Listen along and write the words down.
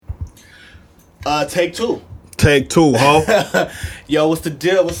Take two. Take two, ho. Yo, what's the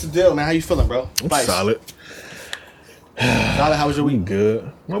deal? Man? How you feeling, bro? I'm solid. Solid. How was your week?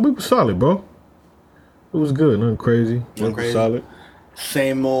 Good. My week was solid, bro. It was good. Nothing crazy. Nothing crazy. Solid.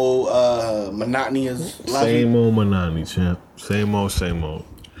 Same old monotony as last Same week. old monotony, champ. Same old.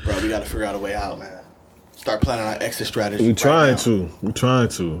 Bro, we gotta figure out a way out, man. Start planning our exit strategy. We're trying to.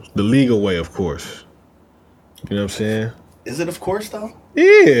 The legal way, of course. You know what I'm saying? Is it of course though?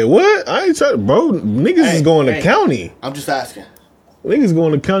 Yeah, what? I ain't trying, bro. Niggas is going to county. I'm just asking. Niggas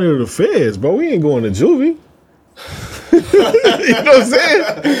going to county to the feds, bro. We ain't going to juvie. You know what I'm saying?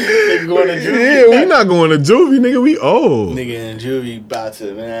 Nigga going to juvie? Yeah, we not going to juvie, nigga. We old. Nigga in juvie about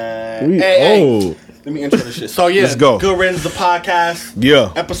to, man. We old. Hey, let me intro this shit. So yeah, let's go. Good Riddance, the podcast.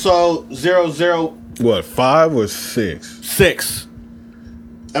 Yeah. Episode 00. What, 5 or 6? 6.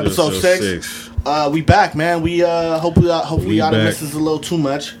 Episode 6. We back, man. We hopefully y'all didn't miss this a little too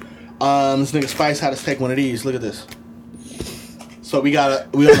much. This nigga Spice had us take one of these. Look at this. So we on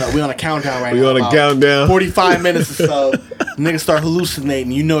a countdown right now. We on a countdown. 45 minutes or so. Niggas start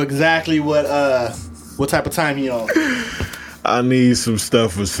hallucinating. You know exactly what type of time he on. I need some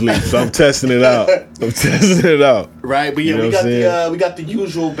stuff for sleep, so I'm testing it out. Right, but yeah, you know we got the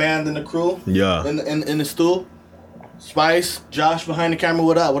usual band in the crew. Yeah. In the stool. Spice, Josh behind the camera.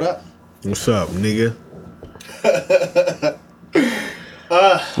 What up? What's up, nigga?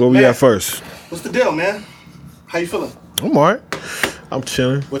 What we got first? What's the deal, man? How you feeling? I'm alright. I'm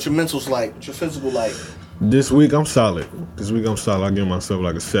chilling. What's your mental's like? What's your physical like? This week I'm solid. I give myself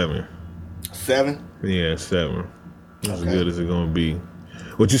like a 7. 7? Yeah, 7. As good as it's gonna be.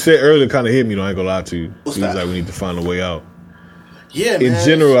 What you said earlier kind of hit me though. I ain't gonna lie to you. What's it was that? like we need to find a way out. Yeah, man. In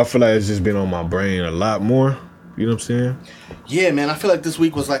general, I feel like it's just been on my brain a lot more. You know what I'm saying? Yeah, man. I feel like this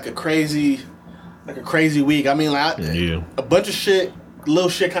week was like a crazy week. I mean, like a bunch of little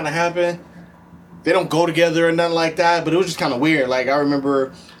shit kind of happened. They don't go together or nothing like that, but it was just kind of weird. Like I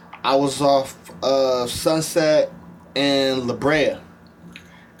remember, I was off Sunset and La Brea,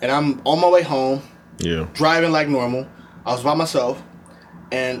 and I'm on my way home. Yeah. Driving like normal. I was by myself,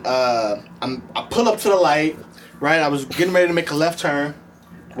 and I pull up to the light. Right, I was getting ready to make a left turn,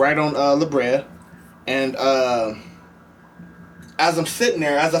 right on La Brea, and as I'm sitting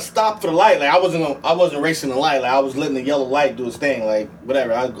there, as I stopped for the light, like I wasn't racing the light, like I was letting the yellow light do its thing, like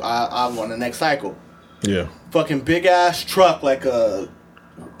whatever. I'm on the next cycle. Yeah. Fucking big ass truck, like not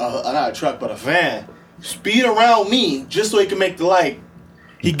a truck, but a van, speed around me just so he can make the light.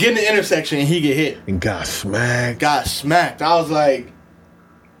 He get in the intersection and he get hit. And got smacked. I was like,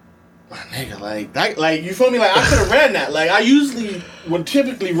 my nigga, like you feel me? Like I could have ran that. Like I usually would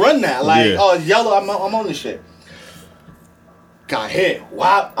typically run that. Like, oh, it's yellow, I'm on this shit. Got hit.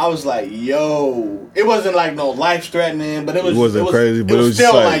 Wow. I was like, yo. It wasn't like no life threatening, but it wasn't crazy, but it was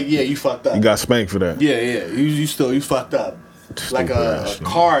still just like, yeah, you fucked up. You got spanked for that. Yeah. You fucked up. Like a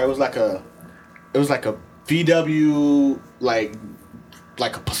car. It was like a VW, like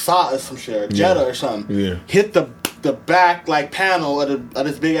a Passat or some shit, or Jetta or something. Yeah. Hit the back like panel of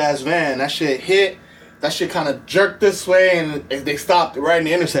this big ass van. That shit hit. That shit kind of jerked this way, and they stopped right in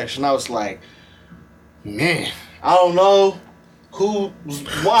the intersection. I was like, man, I don't know who was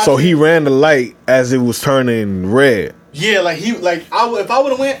watching. So he ran the light as it was turning red. Yeah, if I would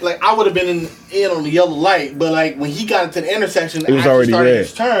have went, like I would have been in on the yellow light. But like when he got into the intersection, it was already red.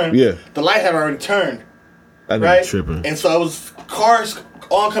 His turn. Yeah, the light had already turned. I think right, tripping. And so it was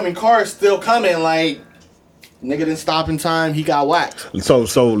oncoming cars still coming. Like nigga didn't stop in time. He got whacked. So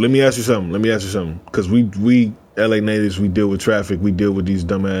let me ask you something. Because we LA natives, we deal with traffic. We deal with these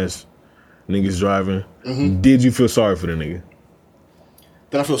dumbass niggas driving. Mm-hmm. Did you feel sorry for the nigga?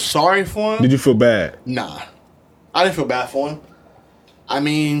 Did I feel sorry for him? Did you feel bad? Nah. I didn't feel bad for him. I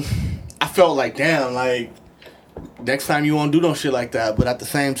mean, I felt like, damn, like, next time you won't do no shit like that. But at the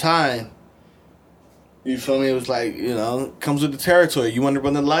same time, you feel me? It was like, you know, comes with the territory. You want to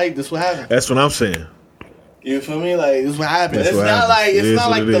run the light, this what happened. That's what I'm saying. You feel me? Like, this what happened. It's not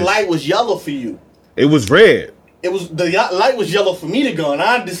like the light was yellow for you. It was red. The light was yellow for me to go, and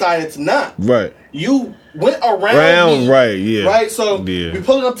I decided to not. Right. You went around me, right, yeah. Right? So, we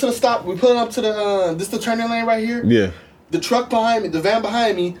pulling up to the stop. We pulling up to the, this the turning lane right here? Yeah. The truck behind me, the van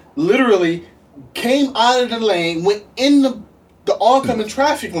behind me, literally came out of the lane, went in the oncoming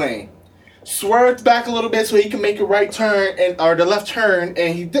traffic lane, swerved back a little bit so he can make a right turn, or the left turn,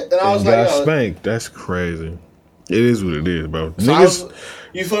 and he did. And I was like, got spanked. That's crazy. It is what it is, bro. So niggas,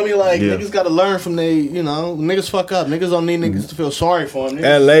 you feel me? Like, niggas got to learn from niggas fuck up. Niggas don't need niggas to feel sorry for them.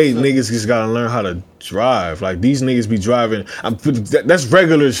 Niggas just got to learn how to drive. Like, these niggas be driving. That's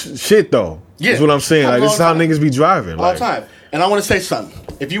regular shit, though. Yeah. That's what I'm saying. Like, this is how niggas be driving. All the time. And I want to say something.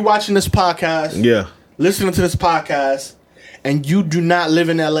 If you're watching this podcast, listening to this podcast, and you do not live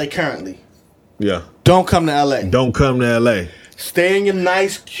in LA currently, don't come to LA. Don't come to LA. Stay in your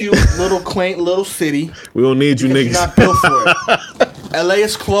nice, cute, little, quaint little city. We don't need you niggas. You're not built for it. LA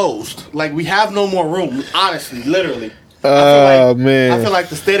is closed. Like, we have no more room. Honestly, literally. Man. I feel like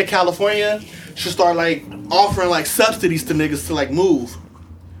the state of California should start like offering like subsidies to niggas to like move.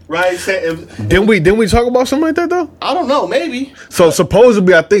 Right? Didn't we talk about something like that though? I don't know. Maybe. So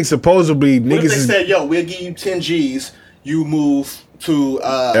supposedly niggas. What if they said, "Yo, we'll give you 10 G's. You move to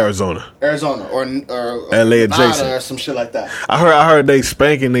Arizona, or LA adjacent, or some shit like that." I heard they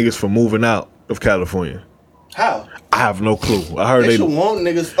spanking niggas for moving out of California. How? I have no clue. I heard they should want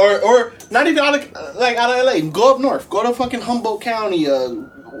niggas or not even out of LA. Go up north. Go to fucking Humboldt County.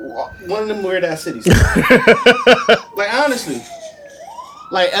 One of them weird ass cities. Like, honestly.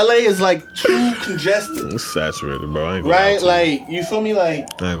 Like, LA is, like, too congested. It's saturated, bro. I ain't gonna right? Like, you feel me? Like,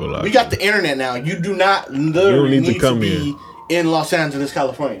 I ain't gonna lie. We got the internet now. You do not literally need to be in Los Angeles,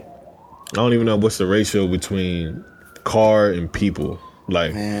 California. I don't even know what's the ratio between car and people.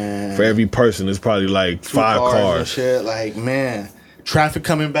 Like, man, for every person, it's probably, like, 5 cars. And shit. Like, man. Traffic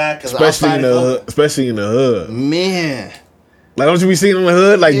coming back. Especially in the hood. Man. Like, don't you be seeing in the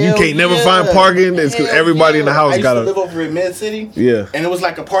hood? Like, you can't never find parking. It's because everybody in the house got to live over in Mid-City. Yeah. And it was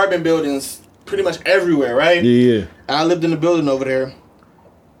like apartment buildings pretty much everywhere, right? Yeah. And I lived in a building over there.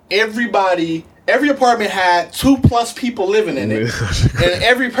 Every apartment had 2+ people living in it. And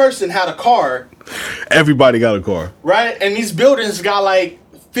every person had a car. Everybody got a car. Right? And these buildings got like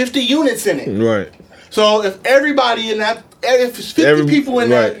 50 units in it. Right. So if everybody in that... If it's 50 people in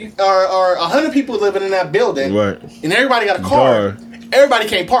that, or 100 people living in that building, and everybody got a car, everybody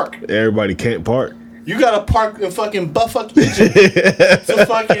can't park. Everybody can't park. You gotta park in fucking Buttfuck Egypt. So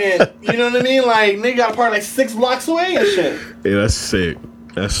fucking, you know what I mean? Like, nigga gotta park like 6 blocks away and shit. Yeah, that's sick.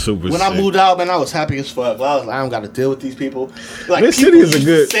 That's super sick. When I moved out, man, I was happy as fuck. I was like, I don't gotta deal with these people. Like, this city is a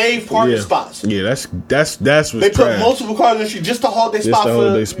good save parking spots. Yeah, that's what's they put multiple cars in the street just to hold their spot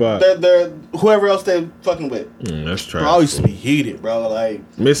for their whoever else they fucking with. That's trash. Bro, I used to be heated, bro. Like,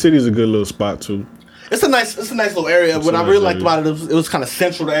 Mid City is a good little spot too. It's a nice little area. What I really liked about it was kind of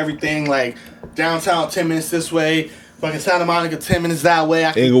central to everything. Like, downtown 10 minutes this way, fucking Santa Monica 10 minutes that way.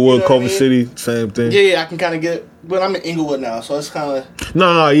 Inglewood, Culver City, same thing. Yeah, I can kind of get. But I'm in Inglewood now, so it's kind of.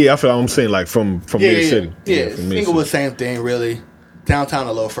 No, yeah, I feel like I'm saying like from Mid City. Yeah, Inglewood, same thing, really. Downtown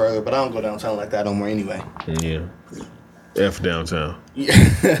a little further, but I don't go downtown like that no more anyway. Yeah, F downtown. Yeah,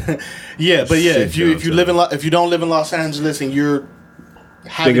 if you don't live in Los Angeles and you're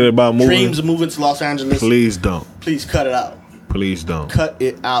thinking about dreams of moving to Los Angeles, please don't. Please cut it out. Please don't. Cut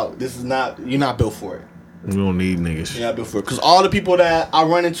it out. You're not built for it. We don't need niggas. You're not built for it. Because all the people that I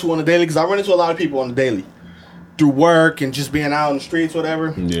run into on the daily, because I run into a lot of people on the daily, through work and just being out in the streets,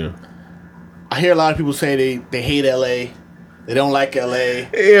 whatever. Yeah. I hear a lot of people say they hate LA. They don't like LA.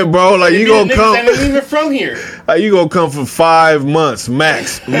 Yeah, bro. Like, you gonna come. And they're even from here. Like, you gonna come for 5 months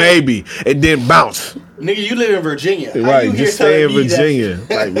max, maybe, and then bounce. Nigga, you live in Virginia. Right, just stay in Virginia.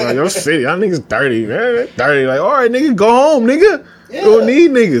 Like, bro, your city, y'all niggas 30, man. 30. Like, all right, nigga, go home, nigga. Yeah. You don't need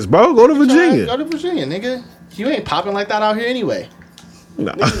niggas, bro. Go to Virginia. Go to Virginia, nigga. You ain't popping like that out here anyway.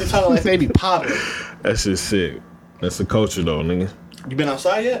 Nah. Niggas be talking like they be popping. That's just sick. That's the culture, though, nigga. You been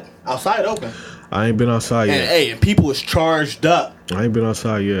outside yet? Outside open. I ain't been outside yet. And people is charged up. I ain't been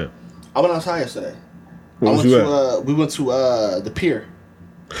outside yet. I went outside yesterday. We went to the pier.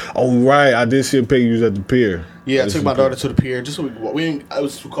 Oh, right. I did see a picture. You was at the pier. Yeah, I took my daughter to the pier. Just so I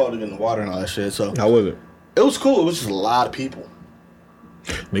was too cold to get in the water and all that shit. So how was it? It was cool. It was just a lot of people.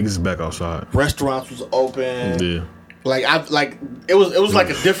 Niggas is back outside. Restaurants was open. Yeah. It was like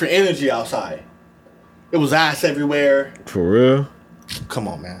a different energy outside. It was ass everywhere. For real? Come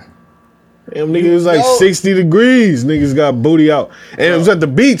on, man. Damn, nigga, it was like 60 degrees. Niggas got booty out. And it was at the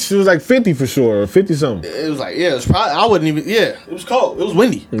beach. It was like 50 for sure, or 50 something. It was like, it was probably, I wouldn't even, it was cold. It was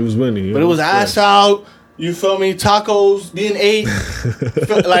windy. It was windy, yeah. But it was ass out. You feel me? Tacos being ate.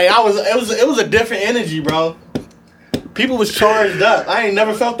 It was a different energy, bro. People was charged up. I ain't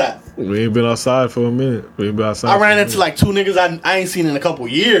never felt that. We ain't been outside for a minute. I ran into like 2 niggas I ain't seen in a couple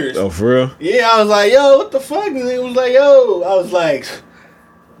years. Oh, for real? Yeah, I was like, yo, what the fuck? And it was like, yo. I was like,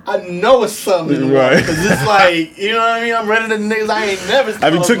 I know it's something. Right. Because it's like, you know what I mean? I'm ready to niggas I ain't never seen.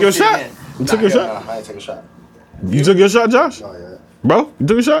 Have you took your shot? You took your shot? I ain't take a shot. You took your shot, Josh? No, yeah. Bro, you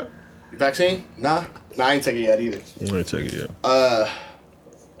took a shot? Vaccine? Nah, I ain't take it yet either. I ain't take it yet.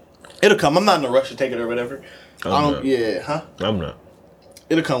 It'll come. I'm not in a rush to take it or whatever. I'm not.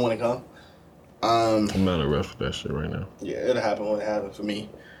 It'll come when it comes. I'm not in a rush for that shit right now. Yeah, it'll happen when it happens for me.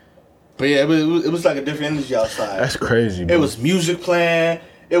 But yeah, it was like a different energy outside. That's crazy, bro. It was music playing.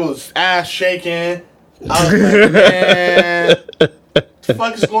 It was ass shaking. I was like, man, what the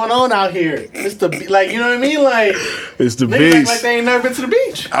fuck is going on out here? It's the, like, you know what I mean? Like, it's the niggas beach. act like they ain't never been to the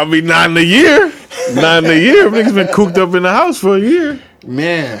beach. I mean, not in a year. Not in a year. Niggas been cooped up in the house for a year.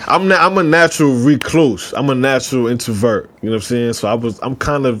 Man, I'm a natural recluse. I'm a natural introvert. You know what I'm saying? So I've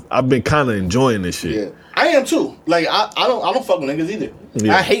been kind of enjoying this shit. yeah, I am too. Like, I don't fuck with niggas either.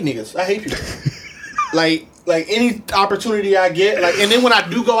 Yeah. I hate niggas. I hate people. like any opportunity I get, like, and then when I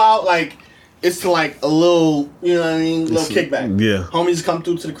do go out, like, it's to like a little, you know what I mean, little kickback. Yeah. Homies come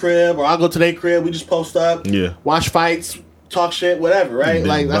through to the crib, or I'll go to their crib. We just post up. Yeah. Watch fights, talk shit, whatever. Right?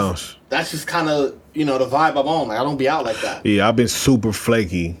 Like bounce. that's just kind of, you know, the vibe I'm on. Like, I don't be out like that. Yeah, I've been super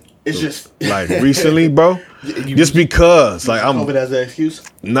flaky. It's just like recently, bro. Just because, like, I'm COVID as an excuse.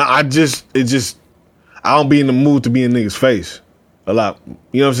 Nah, I don't be in the mood to be in niggas' face a lot.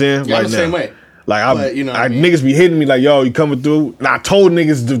 You know what I'm saying? Yeah, like I'm the same way. Like, But, you know what I mean? niggas be hitting me like, yo, you coming through? And I told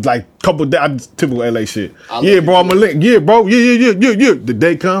niggas to, like, couple days, typical LA shit. Yeah, bro, I'm a link. Yeah, bro. Yeah. The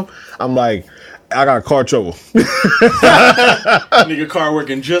day come, I'm like, I got car trouble. Nigga car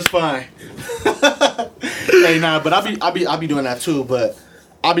working just fine. Hey, nah, but I'll be doing that too. But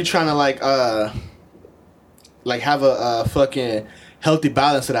I'll be trying to like have a fucking healthy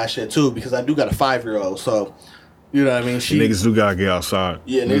balance of that shit too, because I do got a 5-year-old. So, you know what I mean? Niggas do gotta get outside.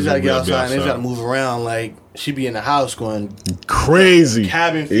 Yeah, niggas gotta get outside. Niggas gotta move around. Like, she be in the house going crazy,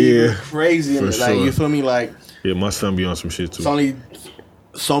 cabin fever, crazy. For Like, sure. you feel me? Like, yeah, my son be on some shit too. it's only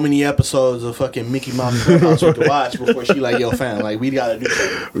so many episodes of fucking Mickey Mouse Clubhouse we can watch before she like, yo, fam, like, we gotta do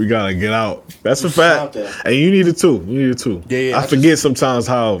something. We gotta get out. That's a fact. There. And you need it too. Yeah. I forget sometimes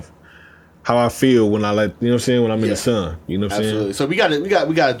how I feel when I let, you know what I'm saying, when I'm in the sun. You know what I'm saying? So we gotta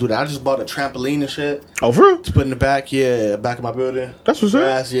do that. I just bought a trampoline and shit. Oh, for real? To put in the back, back of my building. That's what's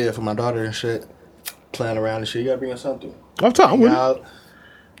up. Yeah, for my daughter and shit. Playing around and shit. You gotta bring us something. I'm talking with it. Out,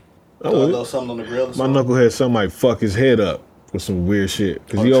 a little something on the grill. My knucklehead son might fuck his head up with some weird shit.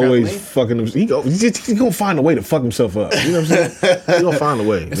 Because he always fucking him. He gonna find a way to fuck himself up. You know what I'm saying? He gonna find a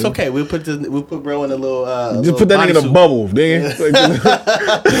way. It's okay. We'll put bro in a little just put that nigga in a bubble, nigga.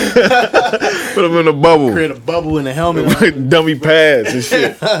 Put him in a bubble. Create a bubble in the helmet. Dummy pads and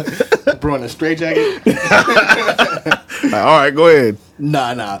shit. Bro in a straight jacket. Like, all right, go ahead.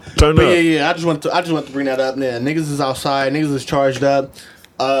 Nah. Turn but up. Yeah. I just want to bring that up. Yeah, niggas is outside. Niggas is charged up.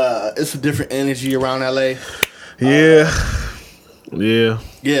 It's a different energy around LA. Yeah.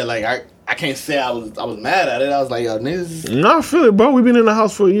 Yeah, like I can't say I was mad at it. I was like, yo, niggas. No, I feel it, bro. We've been in the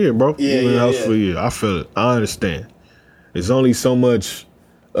house for a year, bro. Yeah, We've been in the house for a year. I feel it. I understand. There's only so much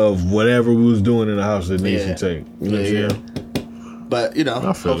of whatever we was doing in the house that niggas can take. You know what I'm saying? But, you know,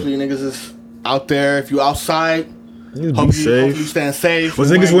 hopefully niggas is out there. If you outside, hopefully you staying safe.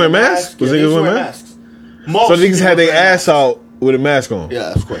 Was niggas wearing masks? Was niggas wearing masks? So niggas had their ass out with a mask on?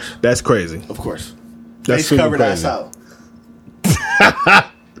 Yeah, of course. That's crazy. Of course. That's Face covered ass out.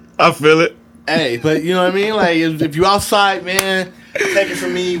 I feel it. Hey, but you know what I mean? Like, if you outside, man, take it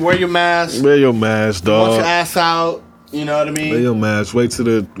from me. Wear your mask. Wear your mask, dog. Want your ass out. You know what I mean? Wear your mask. Wait till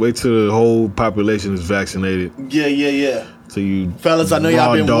the whole population is vaccinated. Yeah. So you, fellas, I know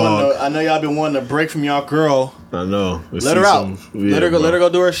y'all been wanting to break from y'all girl. I know. Let her out. Let her go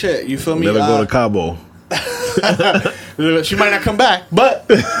do her shit. You feel me? Let her go to Cabo. She might not come back, but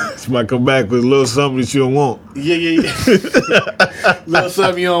she might come back with a little something that you don't want. Yeah. Little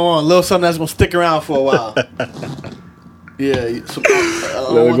something you don't want. Little something that's gonna stick around for a while. Yeah. So,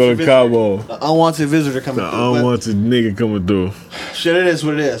 let her go to Cabo. An unwanted visitor coming through. Unwanted nigga coming through. Shit, it is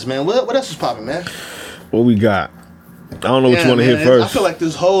what it is, man. What else is popping, man? What we got? I don't know what you want to hit first. I feel like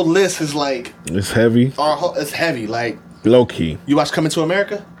this whole list is like... It's heavy? It's heavy, like... Low key. You watch Coming to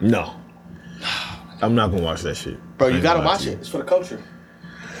America? No. I'm not going to watch that shit. Bro, you got to watch it. It's for the culture.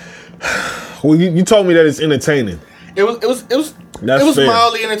 Well, you told me that it's entertaining. It was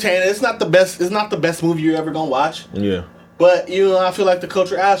mildly entertaining. It's not the best movie you're ever going to watch. Yeah. But, you know, I feel like the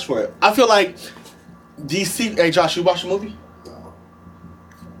culture asked for it. I feel like DC... Hey, Josh, you watch the movie?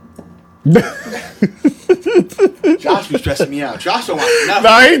 Josh be stressing me out. Josh don't watch nothing.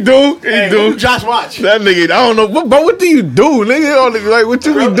 Nah, he do. He do. Josh watch. That nigga, I don't know. But what do you do, nigga? Like, what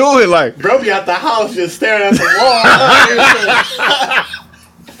you be doing? Like, bro be out the house just staring at the wall.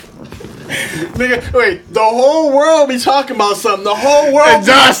 Nigga, wait. The whole world be talking about something. The whole world. And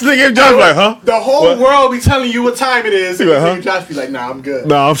Josh like, huh? The whole world be telling you what time it is. Like, huh? Josh be like, nah, I'm good.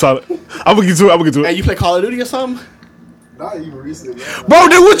 Nah, I'm solid. I'm gonna get to it. Hey, you play Call of Duty or something? Not even recently, man. Bro,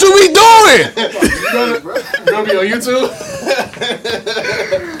 then what you be doing? Bro be on YouTube?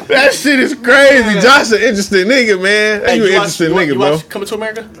 That shit is crazy. Josh an interesting nigga, man. Hey, you an interesting nigga, bro. Coming to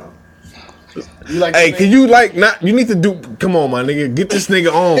America? No. You like? Hey, can you like not? You need to do. Come on, my nigga, get this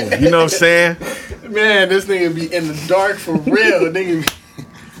nigga on. You know what I'm saying? Man, this nigga be in the dark for real. Nigga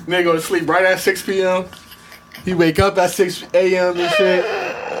go to sleep right at 6 p.m. He wake up at 6 a.m. and shit,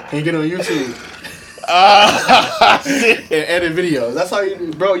 and get on YouTube. And edit videos. That's how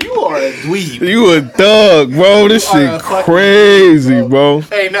you, bro. You are a dweeb. You a thug, bro. This shit crazy, dweeb, bro.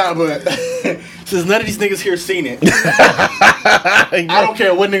 Hey, nah, but since none of these niggas here seen it, I don't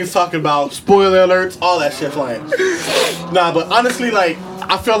care what niggas talking about. Spoiler alerts, all that shit flying. Nah, but honestly, like,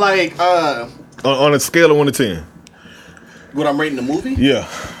 I feel like on a scale of 1 to 10, what I'm rating the movie? Yeah.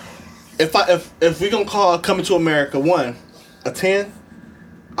 If we gonna call Coming to America 1 a 10,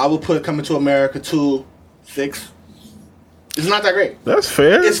 I would put Coming to America 2 6. It's not that great. That's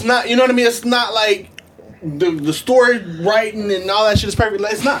fair. It's not, you know what I mean? It's not like the story writing and all that shit is perfect.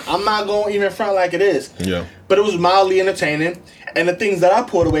 It's not. I'm not going even front like it is. Yeah. But it was mildly entertaining. And the things that I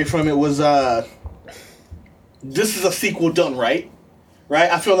pulled away from it was this is a sequel done right. Right?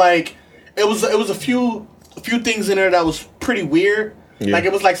 I feel like it was a few things in there that was pretty weird. Yeah. Like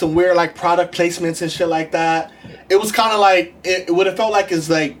it was like some weird like product placements and shit like that. It was kind of like what it felt like is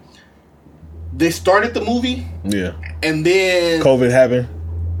like they started the movie. Yeah. And then COVID happened.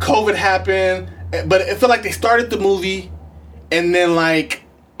 But it felt like they started the movie and then like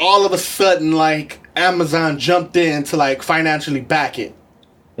all of a sudden like Amazon jumped in to like financially back it.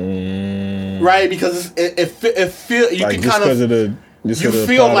 Right? Because it feel you like can kind of you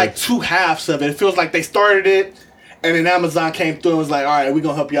feel like two halves of it. It feels like they started it and then Amazon came through and was like, all right, we're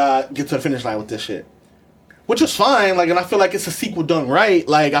going to help y'all get to the finish line with this shit. Which is fine. Like, and I feel like it's a sequel done right.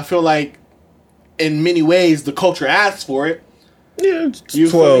 Like, I feel like in many ways the culture asks for it. Yeah,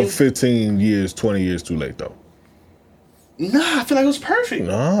 it's 12, 15 years, 20 years too late, though. Nah, I feel like it was perfect.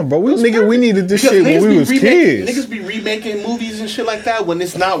 Nah, bro. We needed this shit when we was kids. Niggas be remaking movies and shit like that when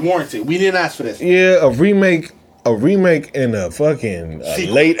it's not warranted. We didn't ask for this. Yeah, a remake and a fucking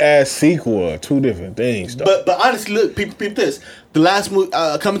late ass sequel are two different things, though. But honestly, look, people this. The last movie,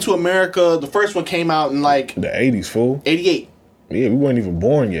 Coming to America, the first one came out in like the 80s, fool. 88. Yeah, we weren't even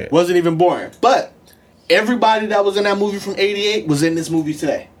born yet. Wasn't even born. But everybody that was in that movie from 88 was in this movie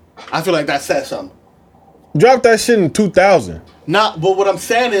today. I feel like that says something. Drop that shit in 2000. Nah, but what I'm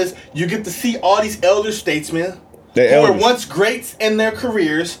saying is you get to see all these elder statesmen who were once greats in their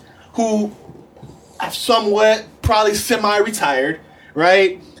careers who have somewhat probably semi-retired,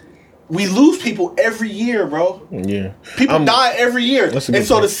 right? We lose people every year, bro. Yeah. People die every year. And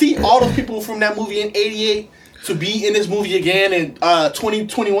so to see all those people from that movie in 88 to be in this movie again in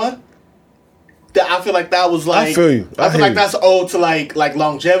 2021, I feel like that was like... I feel you. I feel like that's owed to like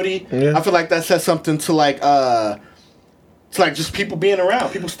longevity. Yeah. I feel like that says something to like just people being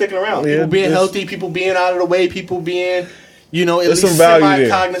around, people sticking around, people being healthy, people being out of the way, people being... You know, at least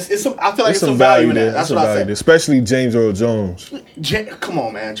semi-cognizant. I feel like it's some value in that. That's what I said. Especially James Earl Jones. Come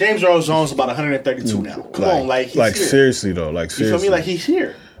on, man. James Earl Jones is about 132 now. Come on, like he's here. Seriously though, like seriously. You feel me? Like he's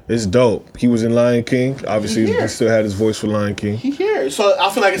here. It's dope. He was in Lion King. Obviously, he still had his voice for Lion King. He here. So I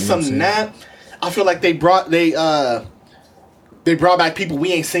feel like it's something that I feel like they brought back people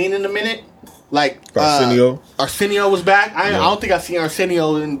we ain't seen in a minute. Like Arsenio was back. I don't think I've seen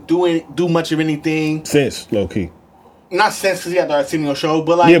Arsenio do much of anything since low key. Not since because he had the Arsenio show,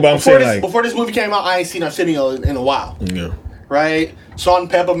 but like before this movie came out, I ain't seen Arsenio in a while. Yeah. Right?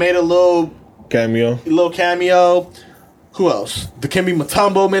 Salt-N-Pepa made a little cameo. Who else? Dikembe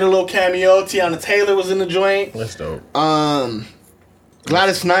Mutombo made a little cameo. Tiana Taylor was in the joint. That's dope.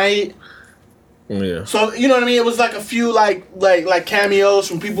 Gladys Knight. Yeah. So you know what I mean? It was like a few like cameos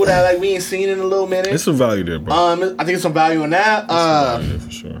from people that like we ain't seen in a little minute. There's some value there, bro. I think it's some value in that. For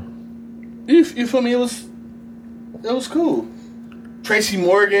sure. You feel me? It was cool. Tracy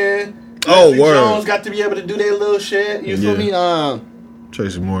Morgan, Leslie Jones got to be able to do their little shit. You feel me?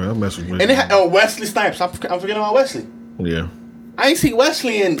 Tracy Morgan, I mess with me. And they had Wesley Snipes. I'm forgetting about Wesley. Yeah. I ain't seen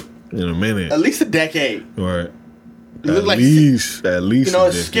Wesley in a minute. At least a decade. Right. At least. You know,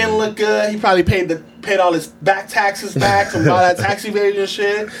 his skin looked good. He probably paid all his back taxes back from all that tax evasion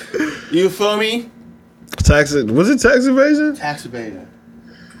shit. You feel me? Was it tax evasion? Tax evasion.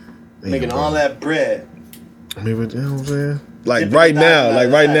 Making all that bread. I mean, you know what I'm saying? Like right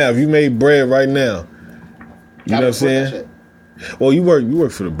now, if you made bread right now, you know what I'm saying? Well, you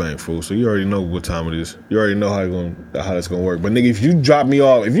work for the bank, fool, so you already know what time it is. You already know how that's gonna work. But nigga, if you drop me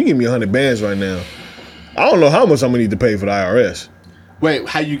off, if you give me 100 bands right now, I don't know how much I'm gonna need to pay for the IRS. Wait,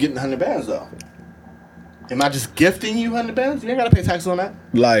 how you getting 100 bands though? Am I just gifting you 100 bands? You ain't gotta pay taxes on that.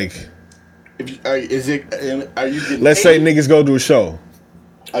 Like, are you getting? Let's say niggas go to a show.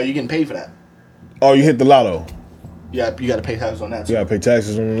 Are you getting paid for that? Oh, you hit the lotto. Yeah, you got to pay taxes on that too. You got to pay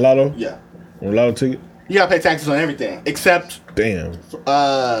taxes on the lotto? Yeah. On lotto ticket? You gotta pay taxes on everything except. Damn.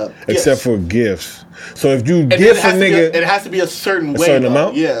 gifts. Except for gifts. So if you And gift a nigga, it has to be a certain way. Certain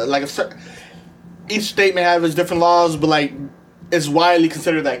amount. Yeah, like each state may have its different laws, but like it's widely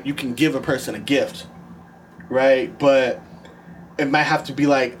considered that you can give a person a gift, right? But it might have to be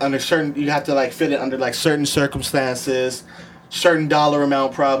like under certain. You have to like fit it under like certain circumstances, certain dollar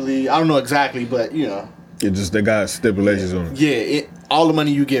amount probably. I don't know exactly, but you know. they got stipulations on it. Yeah, all the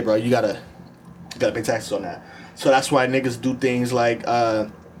money you get, bro, you gotta pay taxes on that. So that's why niggas do things like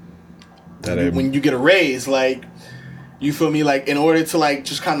when you get a raise, like you feel me, like in order to like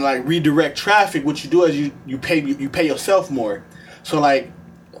just kind of like redirect traffic, what you do is you pay yourself more. So like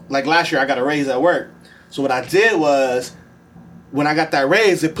last year I got a raise at work. So what I did was when I got that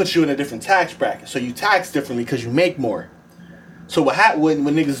raise, it puts you in a different tax bracket. So you tax differently because you make more. So what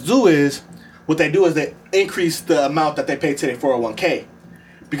niggas do is what they do is they increase the amount that they pay to their 401k.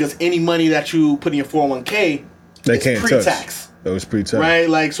 Because any money that you put in your 401k, they it's can't pre-tax. Touch. That was pre-tax. Right?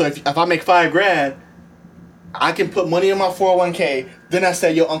 Like, so if I make $5,000, I can put money in my 401k, then I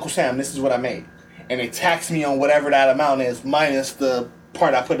say, yo, Uncle Sam, this is what I made. And they tax me on whatever that amount is, minus the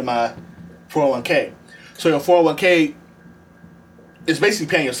part I put in my 401k. So your 401k is basically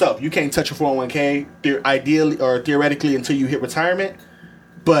paying yourself. You can't touch your 401k ideally or theoretically until you hit retirement,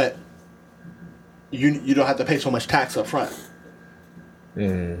 but you don't have to pay so much tax up front.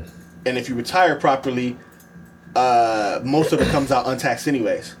 And if you retire properly, most of it comes out untaxed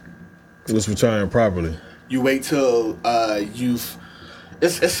anyways. What's retiring properly? You wait till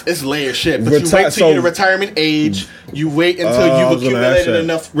it's layer shit, but you wait till you're the retirement age. You wait until you've accumulated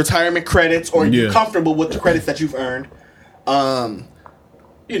enough retirement credits, or you're comfortable with the credits that you've earned.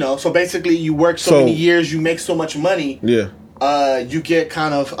 You know, so basically, you work so many years, you make so much money. Yeah. You get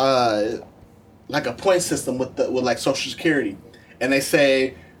kind of like a point system with like Social Security. And they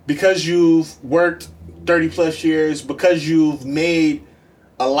say, because you've worked 30 plus years, because you've made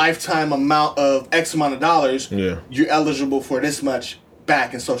a lifetime amount of X amount of dollars, you're eligible for this much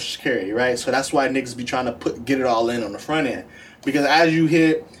back in Social Security, right? So that's why niggas be trying to get it all in on the front end. Because as you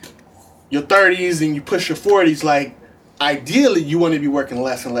hit your 30s and you push your 40s, like, ideally you want to be working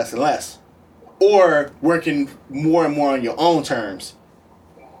less and less and less. Or working more and more on your own terms.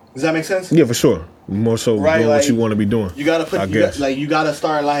 Does that make sense? Yeah, for sure. More so doing like, what you want to be doing. You gotta you gotta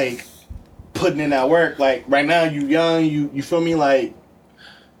start like putting in that work. Like right now, you young, you feel me? Like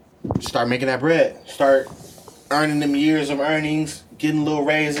start making that bread. Start earning them years of earnings, getting little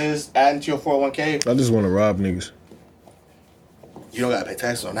raises, adding to your 401k. I just want to rob niggas. You don't gotta pay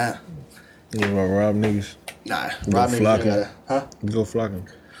taxes on that. You want to rob niggas? Nah, rob niggas. You go flocking.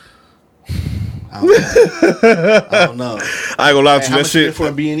 I don't know. I ain't gonna lie to you. That shit for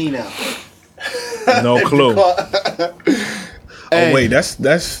a B&E now. No clue. Oh wait, that's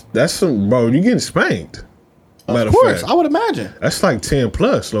some, bro. You getting spanked? Of course, I would imagine. That's like 10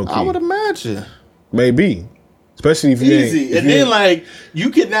 plus, low key. I would imagine. Maybe, especially if you easy. And then like you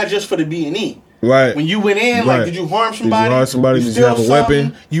get that just for the B&E. Right. When you went in, like, did you harm somebody? Did you harm somebody? Did you have a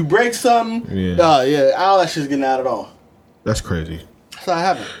weapon? You break something? Yeah. Yeah. All that shit's getting out at all. That's crazy. That's how it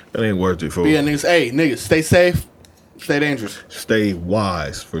happened. That ain't worth it, folks. Yeah, niggas. Hey, niggas, stay safe. Stay dangerous. Stay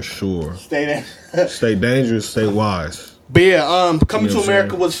wise, for sure. Stay dangerous, stay wise. But yeah, Coming to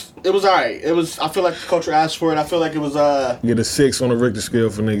America was alright. I feel like the culture asked for it. I feel like it was Get a 6 on the Richter scale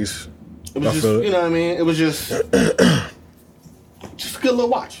for niggas. It was just, you know what I mean? It was just a good little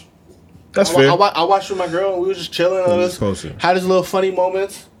watch. That's fair. I watched with my girl and we was just chilling. Had his little funny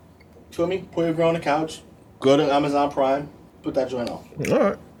moments. Feel me? Put your girl on the couch. Go to Amazon Prime. Put that joint on.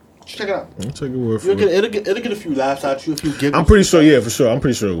 Alright. Check it out. I'll take your word for it. It'll get a few laughs out you, a few giggles. I'm pretty sure, yeah, for sure. I'm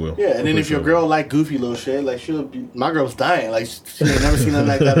pretty sure it will. Yeah, and then if your girl like goofy little shit, like my girl's dying. Like she ain't never seen nothing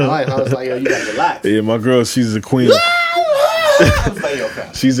like that in her life. I was like, yo, you gotta relax. Yeah, my girl, she's a queen.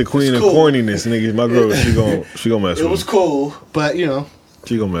 She's a queen of corniness, nigga. My girl, she gonna mess with. It was cool, but you know,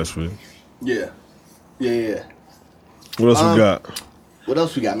 she gonna mess with. Yeah. What else we got? What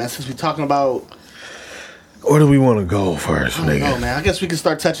else we got, man? Since we talking about. Where do we want to go first, nigga? I don't know, man. I guess we can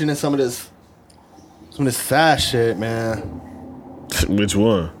start touching in some of this sad shit, man. Which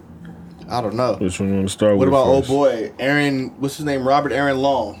one? I don't know. Which one you want to start with? What about first? old boy Aaron? What's his name? Robert Aaron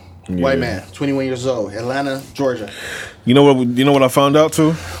Long, white man, 21 years old, Atlanta, Georgia. You know what? You know what I found out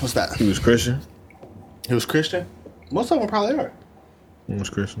too? What's that? He was Christian. He was Christian. Most of them probably are. He was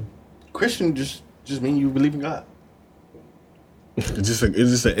Christian. Christian just mean you believe in God. It's just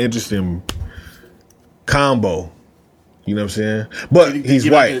an interesting combo. You know what I'm saying? But he's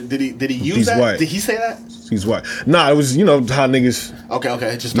white. Did he use that? White. Did he say that? He's white. Nah, it was, how niggas.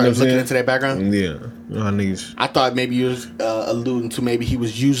 Okay. Just started looking into that background. Yeah. How niggas. I thought maybe you was alluding to maybe he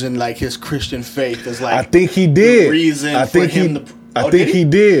was using like his Christian faith as like. I think he did. Reason I think for him he. to. I think he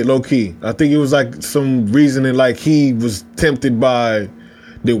did, low key. I think it was like some reasoning, like he was tempted by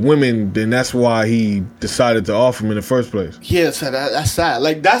the women, then that's why he decided to offer him in the first place. Yeah, so that's sad.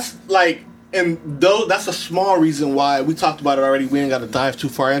 Like that's like, and though that's a small reason why we talked about it already. We ain't got to dive too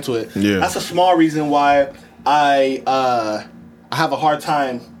far into it. Yeah, that's a small reason why I have a hard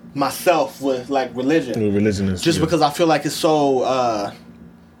time myself with like religion. With religion is just because I feel like it's so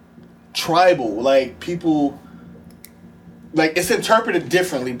tribal. Like people. Like, it's interpreted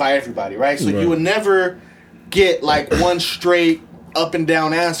differently by everybody, right? So you would never get, like, one straight up and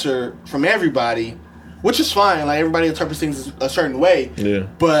down answer from everybody, which is fine. Like, everybody interprets things a certain way. Yeah.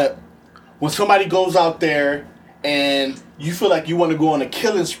 But when somebody goes out there and you feel like you want to go on a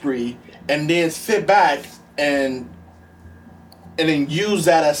killing spree and then sit back and then use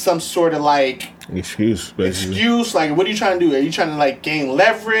that as some sort of, like... Excuse, basically. Like, what are you trying to do? Are you trying to, like, gain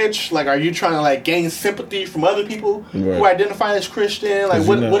leverage? Like, are you trying to, like, gain sympathy from other people who identify as Christian? Like,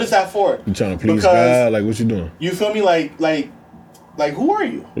 what is that for? You trying to please God? Like, what you doing? You feel me? Like, who are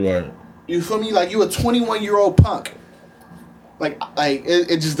you? Right. You feel me? Like, you a 21-year-old punk. Like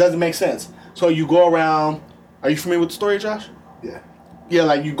it just doesn't make sense. So you go around... Are you familiar with the story, Josh? Yeah. Yeah,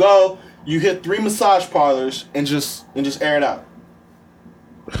 like, you go... You hit 3 massage parlors and just air it out.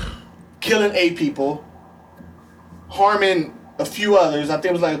 Killing 8 people, harming a few others. I think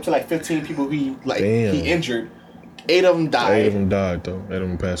it was like up to like 15 people he injured. 8 of them died. 8 of them died though. 8 of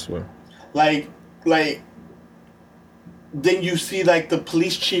them passed away. Like then you see like the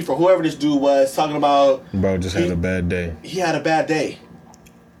police chief or whoever this dude was talking about. Bro just had a bad day. He had a bad day.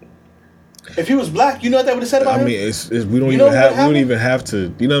 If he was black, you know what they would have said about him? I mean, it's we don't even have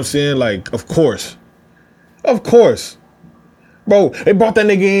to. You know what I'm saying? Like, of course. Bro, they brought that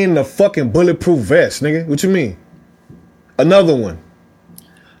nigga in the fucking bulletproof vest, nigga. What you mean? Another one.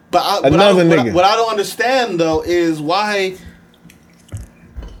 Another nigga. What I don't understand though is why.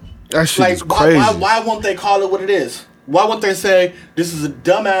 That shit is crazy. Why won't they call it what it is? Why won't they say this is a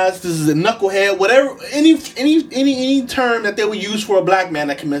dumbass, this is a knucklehead, whatever? Any term that they would use for a black man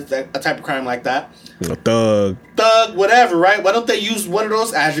that commits a type of crime like that? A thug, whatever, right? Why don't they use one of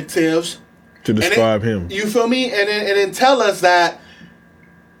those adjectives? To describe him. You feel me? And then tell us that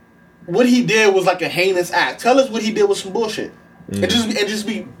what he did was like a heinous act. Tell us what he did was some bullshit. And just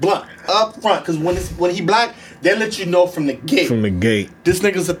be blunt up front. Because when he black, they let you know from the gate. From the gate. This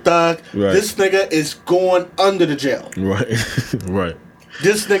nigga's a thug. Right. This nigga is going under the jail. Right. Right.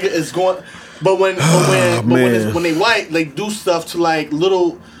 This nigga is going... But when they white, they do stuff to like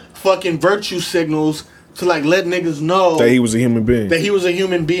little fucking virtue signals to like let niggas know that he was a human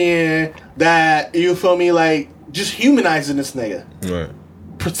being. That, you feel me, like just humanizing this nigga. Right.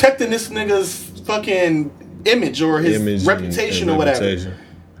 Protecting this nigga's fucking image or his reputation or whatever.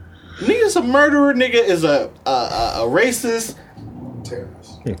 Nigga's a murderer, nigga is a racist.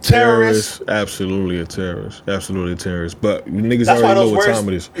 Terrorist. Absolutely a terrorist. Absolutely a terrorist. But niggas already know what time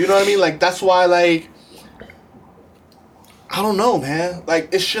it is. You know what I mean? Like that's why like I don't know, man. Like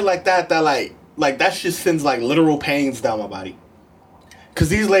it's shit like that like that shit sends like literal pains down my body. Cause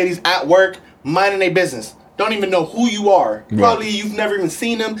these ladies at work minding their business, don't even know who you are. Right. Probably you've never even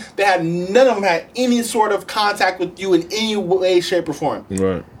seen them. None of them had any sort of contact with you in any way, shape, or form.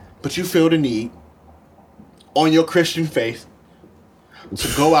 Right. But you feel the need on your Christian faith to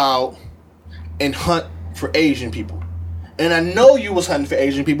go out and hunt for Asian people. And I know you was hunting for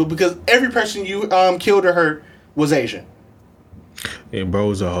Asian people because every person you killed or hurt was Asian. Yeah, bro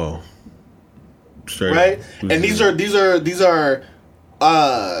was a hoe. Straight right? And these are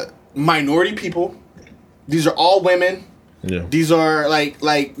minority people. These are all women. Yeah. These are like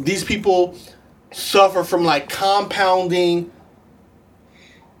these people suffer from like compounding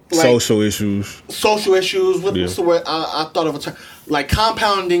like, social issues. What's the word? I thought of a term. Like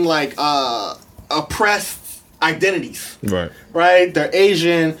compounding like oppressed identities. Right. Right? They're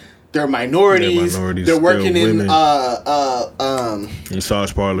Asian, they're minorities. They're working in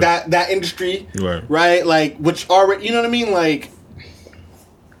massage parlor. That industry. Right. Right? Like which already, you know what I mean? Like,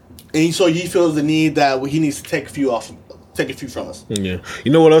 and so he feels the need that he needs to take a few from us. Yeah.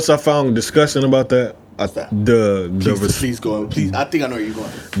 You know what else I found disgusting about that? Please go. Please, I think I know where you're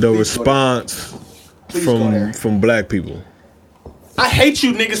going. The response from black people. I hate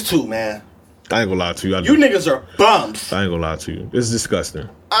you niggas too, man. I ain't gonna lie to you. You niggas are bums. I ain't gonna lie to you. It's disgusting.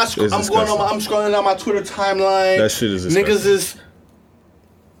 I'm scrolling on my Twitter timeline. That shit is disgusting. Niggas is...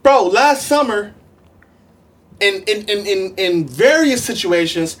 Bro, last summer, in various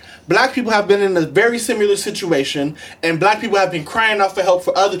situations, black people have been in a very similar situation, and black people have been crying out for help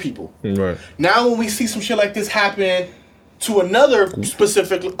for other people. Right. Now, when we see some shit like this happen to another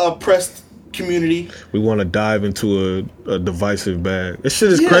specific oppressed community, we want to dive into a divisive bag. This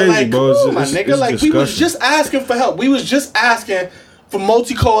shit is crazy, like, bro. Come on, my nigga. Like, disgusting. We was just asking for help. We was just asking for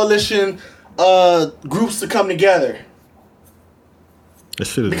multi-coalition groups to come together.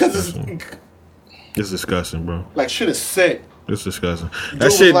 This shit is disgusting. It's disgusting, bro. Like, shit is sick. It's disgusting.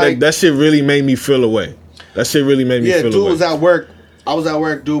 That shit, like, that shit really made me feel away. That shit really made me feel away. Yeah, dude was at work. I was at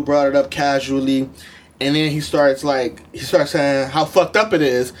work. Dude brought it up casually. And then he starts saying how fucked up it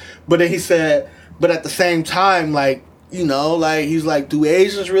is. But then he said, but at the same time, like, you know, like, he's like, do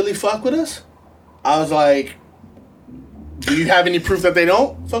Asians really fuck with us? I was like, do you have any proof that they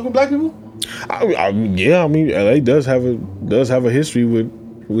don't fuck with black people? Yeah, I mean, LA does have a history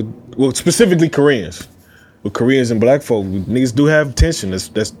with specifically Koreans. With Koreans and black folk, niggas do have tension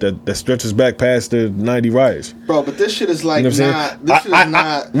that stretches back past the 90 riots. Bro, but this shit is like, you know not. This shit is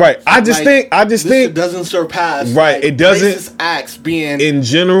not. Right. I just think this shit doesn't surpass. Right. Like, it doesn't. Racist acts being in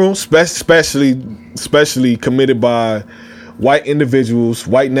general, especially committed by white individuals,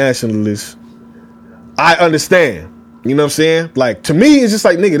 white nationalists. I understand. You know what I'm saying? Like, to me, it's just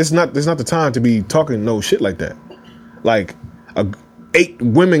like, nigga, this is not the time to be talking no shit like that. Like, 8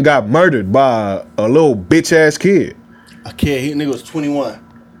 women got murdered by a little bitch ass kid. A kid, nigga was 21.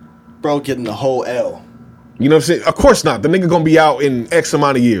 Bro getting the whole L. You know what I'm saying? Of course not. The nigga gonna be out in X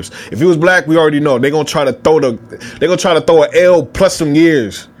amount of years. If he was black, we already know. They gonna try to throw an L plus some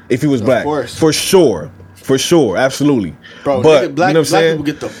years if he was black. Of course. For sure, absolutely. Bro, but nigga, black, you know what I'm saying? People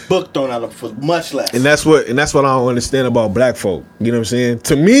get the book thrown out of them for much less. And that's what I don't understand about black folk. You know what I'm saying?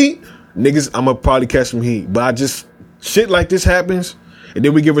 To me, niggas, I'm gonna probably catch some heat. But I just, shit like this happens, and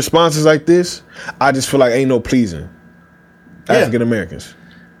then we get responses like this, I just feel like ain't no pleasing African Americans.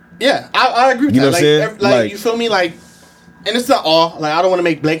 Yeah, I agree with you that. Know what I'm saying? Like, you feel me? Like, and it's not all. Like, I don't want to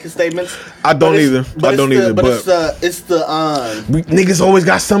make blanket statements. I don't either. But it's the niggas always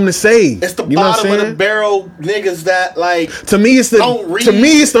got something to say. It's the bottom of the barrel niggas that, like, to me it's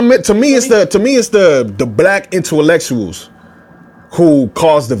the black intellectuals who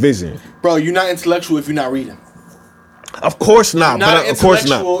cause division. Bro, you're not intellectual if you're not reading. Of course not. But of course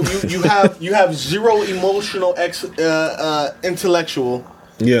not. You have zero emotional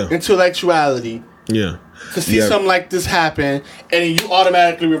intellectuality. Yeah. To see something like this happen, and you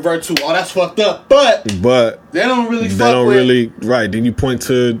automatically revert to, oh, that's fucked up. But they don't really fuck with. Right. Then you point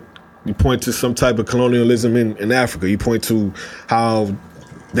to some type of colonialism in Africa. You point to how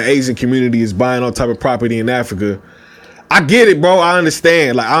the Asian community is buying all type of property in Africa. I get it, bro. I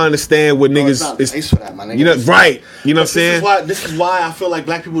understand. Like, I understand what niggas. It's not a place for that, my nigga. You know, right? You know what I'm saying? This is why I feel like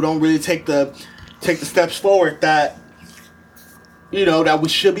black people don't really take the steps forward that, you know, that we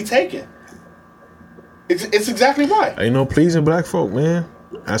should be taking. It's exactly right. Ain't no pleasing black folk, man.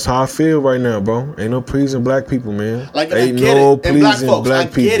 That's how I feel right now, bro. Ain't no pleasing black people, man. Like, ain't no pleasing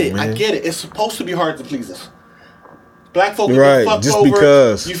black people, man. I get it. It's supposed to be hard to please us. Black folk have been fucked over.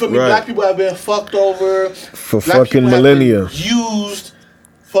 Because, you feel me? Black people have been fucked over for black fucking millennia. Used,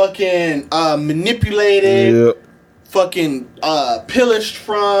 fucking manipulated, fucking pillaged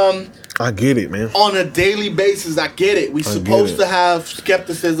from. I get it, man. On a daily basis, I get it. We supposed to have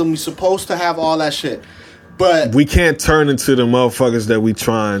skepticism. We supposed to have all that shit. But we can't turn into the motherfuckers that we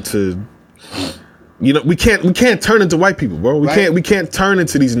trying to. You know, we can't turn into white people, bro. We can't turn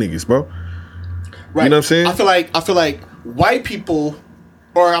into these niggas, bro. Right. You know what I'm saying? I feel like white people,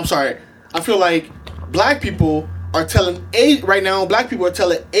 or I'm sorry, I feel like black people are telling right now. Black people are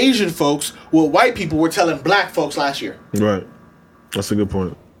telling Asian folks what white people were telling black folks last year. Right. That's a good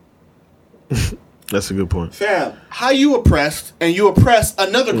point. That's a good point. Fam, how you oppressed and you oppress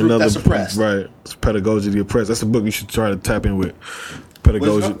another group that's oppressed. Right. It's Pedagogy of the Oppressed. That's a book you should try to tap in with.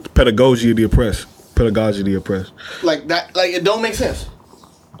 Pedagogy of the Oppressed. Pedagogy of the Oppressed. Like that. Like, it don't make sense.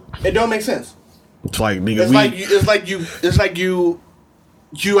 It don't make sense. It's like, nigga, it's like you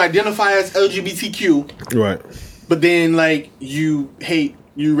identify as LGBTQ, right? But then, like, you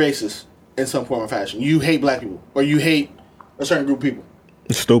racist in some form or fashion. You hate black people, or you hate a certain group of people.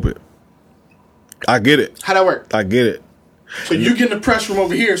 It's stupid. I get it. How that work? I get it. So you getting oppression from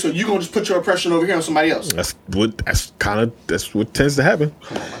over here, so you gonna just put your oppression over here on somebody else? That's what tends to happen. That's what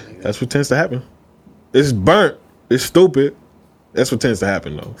tends to happen. It's burnt. It's stupid. That's what tends to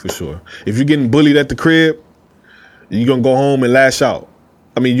happen, though, for sure. If you're getting bullied at the crib, you're going to go home and lash out.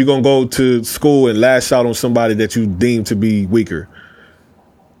 I mean, you're going to go to school and lash out on somebody that you deem to be weaker.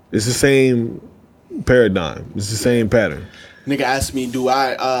 It's the same paradigm. It's the same pattern. Nigga asked me, do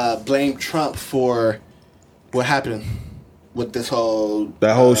I blame Trump for what happened with this whole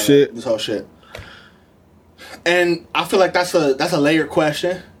shit. This whole shit. And I feel like that's a layered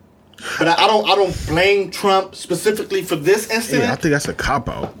question. But I don't blame Trump specifically for this incident. Yeah, I think that's a cop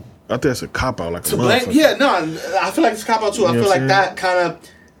out. Like I feel like it's a cop out too. I feel like that kind of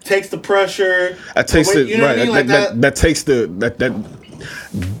takes the pressure. That takes it, you know right? What I mean? That takes that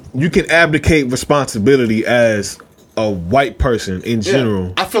you can abdicate responsibility as a white person in general.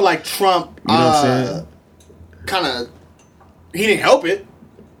 Yeah. I feel like Trump, you know what I'm saying? Kind of, he didn't help it.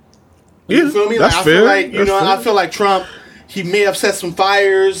 You feel me? That's like, I fair. feel like that's fair. I feel like Trump, he may have set some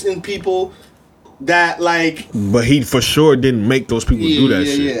fires in people that like. But he for sure didn't make those people do that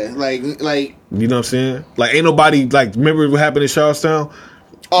shit. Yeah, like you know what I'm saying? Like ain't nobody like remember what happened in Charlestown?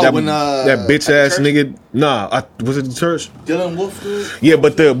 Oh, that, when that bitch ass nigga. Nah, was it the church? Dylan Wolf. Yeah,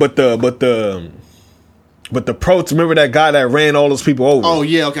 but the protest. Remember that guy that ran all those people over? Oh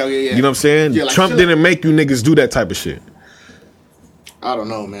yeah, okay, yeah. You know what I'm saying? Yeah, like, Trump didn't make you niggas do that type of shit. I don't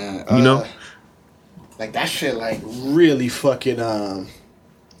know, man. You know, like that shit, like really fucking.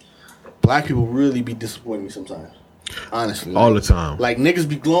 Black people really be disappointing me sometimes. Honestly, all the time. Like niggas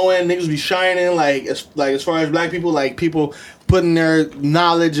be glowing, niggas be shining. Like as far as black people, like people putting their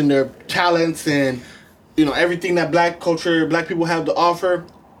knowledge and their talents and everything that black people have to offer,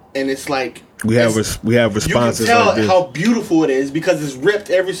 and it's like we have responses. You can tell like this. how beautiful it is because it's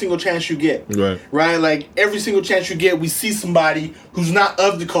ripped every single chance you get. Right. Like every single chance you get, we see somebody who's not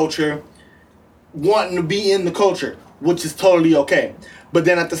of the culture wanting to be in the culture, which is totally okay. But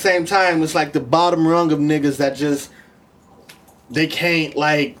then at the same time, it's like the bottom rung of niggas that just they can't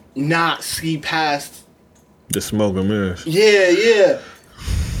like not see past the smoke and mirrors. Yeah.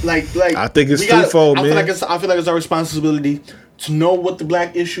 Like I think it's twofold, man. I feel like it's our responsibility to know what the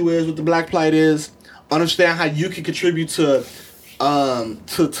black issue is, what the black plight is, understand how you can contribute to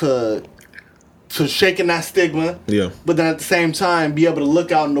shaking that stigma. Yeah. But then at the same time, be able to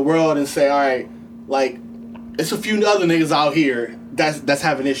look out in the world and say, all right, like it's a few other niggas out here that's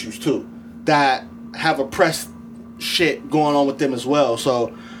having issues too, that have oppressed shit going on with them as well.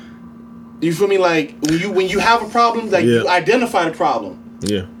 So you feel me? Like when you have a problem, like you identify the problem.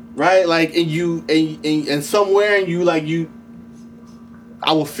 Yeah. Right? Like and somewhere and you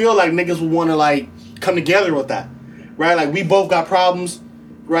I will feel like niggas would want to like come together with that. Right? Like we both got problems,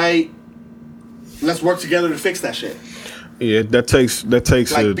 right? Let's work together to fix that shit. Yeah, that takes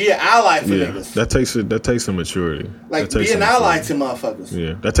like be an ally for niggas. That takes some maturity. Like be an ally to motherfuckers.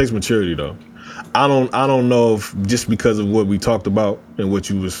 Yeah, that takes maturity though. I don't know if just because of what we talked about and what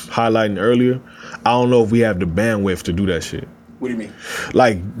you was highlighting earlier, I don't know if we have the bandwidth to do that shit. What do you mean?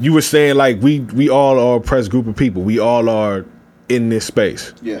 Like you were saying, like we all are a oppressed group of people. We all are in this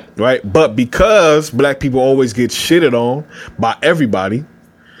space. Yeah. Right? But because black people always get shitted on by everybody,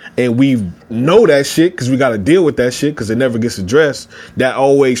 and we know that shit because we got to deal with that shit because it never gets addressed, that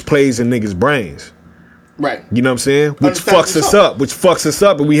always plays in niggas' brains. Right. You know what I'm saying? Which fucks us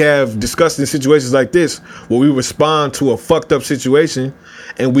up. And we have disgusting situations like this where we respond to a fucked up situation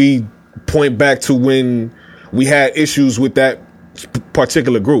and we point back to when we had issues with that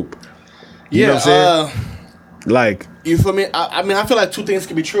particular group. You know what I'm saying? Like, you feel me? I mean, I feel like two things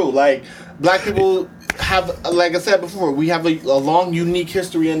can be true. Like, black people have, like I said before, we have a long, unique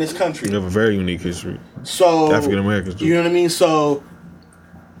history in this country. We have a very unique history. So, African Americans do. You know what I mean? So,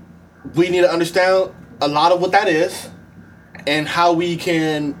 we need to understand a lot of what that is and how we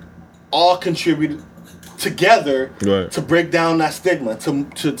can all contribute together to break down that stigma,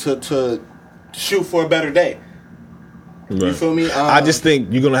 to shoot for a better day. Right. You feel me? I just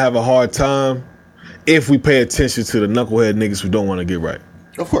think you're going to have a hard time if we pay attention to the knucklehead niggas who don't want to get right.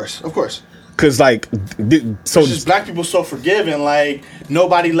 Of course. Cause like, so just black people so forgiving, like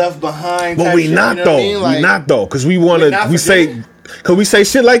nobody left behind. But we not though. We not though, cause we wanna. We say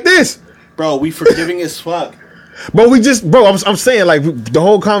shit like this, bro. We forgiving as fuck. Bro, I'm saying like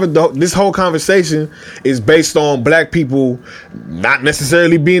this whole conversation is based on black people not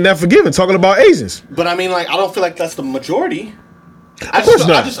necessarily being that forgiving, talking about Asians. But I mean, like, I don't feel like that's the majority. I just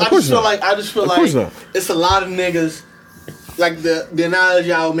feel like it's a lot of niggas. Like the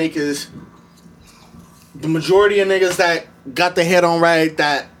analogy I would make is the majority of niggas that got their head on right,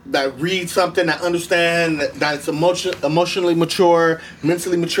 that read something, that understand, that's emotionally mature,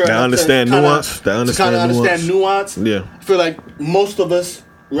 mentally mature. That understand nuance. Yeah. I feel like most of us,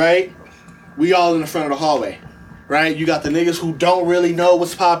 right, we all in the front of the hallway. Right? You got the niggas who don't really know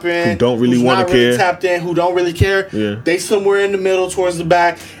what's popping, who don't really want to care, really tapped in, who don't really care. Yeah. They somewhere in the middle towards the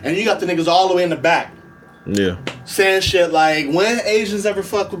back, and you got the niggas all the way in the back. Yeah. Saying shit like, when Asians ever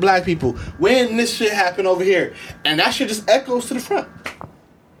fuck with black people? When this shit happen over here? And that shit just echoes to the front.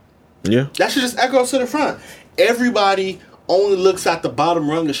 Yeah. That shit just echoes to the front. everybody only looks at the bottom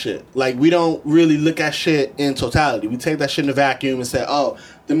rung of shit. Like, we don't really look at shit in totality. We take that shit in the vacuum and say, oh,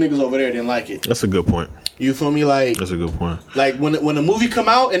 them niggas over there didn't like it. That's a good point. You feel me? Like, that's a good point. Like, when the movie come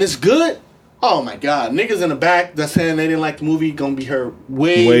out and it's good, oh my God, niggas in the back that's saying they didn't like the movie gonna be heard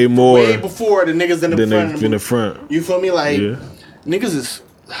way more, way before the niggas in the front. In the front. You feel me? Like, niggas is.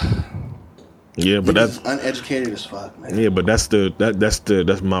 Yeah, but that's uneducated as fuck, man. Yeah, but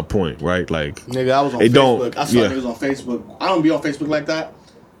that's my point, right? Like, nigga, I was on Facebook. I saw niggas on Facebook. I don't be on Facebook like that.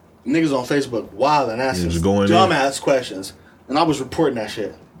 Niggas on Facebook wild and asking dumbass questions, and I was reporting that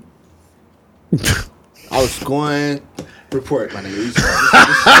shit. I was going report, my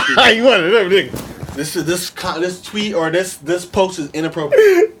nigga. You wanted them niggas. This tweet or this post is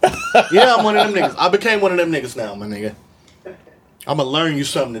inappropriate. Yeah, I'm one of them niggas. I became one of them niggas now, my nigga. I'm gonna learn you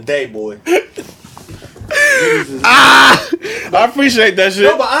something today, boy. I appreciate that shit.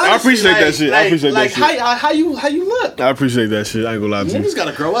 No, but honestly, I appreciate that shit. I appreciate that shit. How you look? I appreciate that shit. I ain't gonna lie to you. Niggas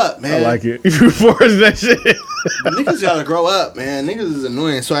gotta grow up, man. I like it. You force that shit. Niggas gotta grow up, man. Niggas is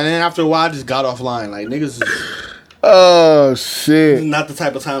annoying. So then after a while, I just got offline. Like, niggas is... Oh, shit. Not the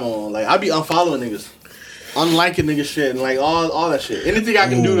type of time I'm on. Like, I be unfollowing niggas. Unliking nigga shit and like all that shit. Anything I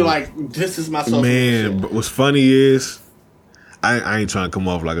can do to like distance myself. Man, but what's funny is... I ain't trying to come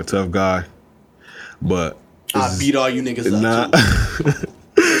off like a tough guy, but I beat all you niggas up.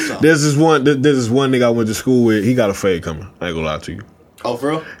 There's this one nigga I went to school with. He got a fade coming. I ain't gonna lie to you. Oh, for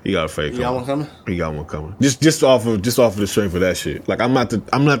real? He got a fade coming. He got one coming? He got one coming. Just off of the strength of that shit. Like, I'm not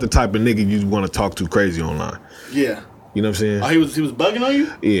the type of nigga you want to talk to crazy online. Yeah. You know what I'm saying? Oh, he was bugging on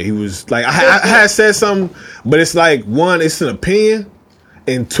you? Yeah, he was like I had said something, but it's like, one, it's an opinion,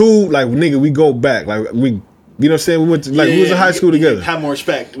 and two, like, nigga, we go back. Like, you know what I'm saying? We went to, we was in high school together. Have more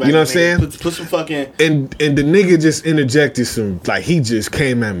respect. Like, you know what I'm saying? Put some fucking... And the nigga just interjected some, like, he just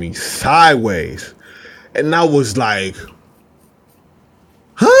came at me sideways. And I was like,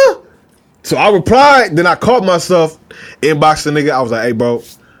 huh? So I replied, then I caught myself, inboxed the nigga. I was like, hey, bro.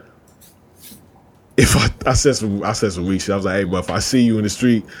 If I said some weak shit. I was like, hey, bro, if I see you in the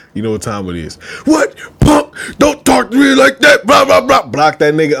street, you know what time it is. What? Punk, don't talk to me like that. Blah, blah, blah. Blocked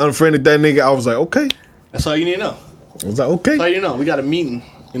that nigga, unfriended that nigga. I was like, okay. That's all you need to know. I was like, okay. That's all you know. We got a meeting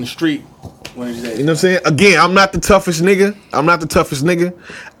in the street one of these days. You know what I'm saying? Again, I'm not the toughest nigga.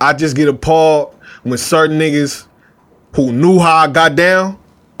 I just get appalled when certain niggas who knew how I got down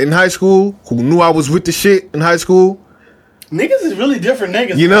in high school, who knew I was with the shit in high school. Niggas is really different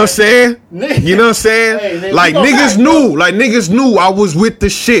niggas. You know what I'm saying? You know what I'm saying? Hey, like, niggas knew I was with the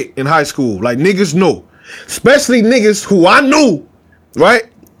shit in high school. Like, niggas knew. Especially niggas who I knew, right?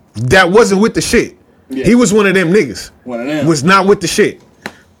 That wasn't with the shit. Yeah. He was one of them niggas. One of them. Was not with the shit.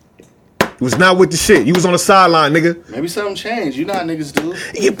 Was not with the shit. You was on the sideline, nigga. Maybe something changed. You know how niggas do.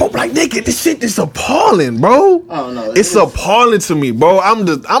 Yeah, but like, nigga, this shit is appalling, bro. I don't know. It's appalling to me, bro. I'm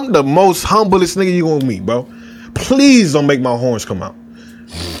the most humblest nigga you gonna meet, bro. Please don't make my horns come out.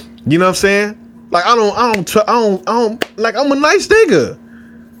 You know what I'm saying? Like, I don't like, I'm a nice nigga.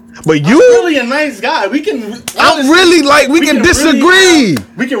 But you I'm really a nice guy. We can disagree.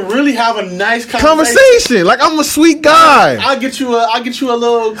 We can really have a nice conversation. Like, I'm a sweet guy. I'll get you a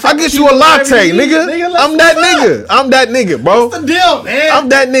little. I'll get you a latte, nigga. I'm that nigga, bro. What's the deal, man? I'm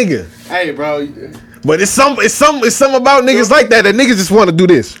that nigga. Hey, bro. But it's some about niggas like that niggas just want to do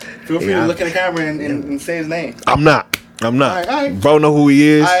this. Feel free to look in the camera and say his name. I'm not. All right. Bro know who he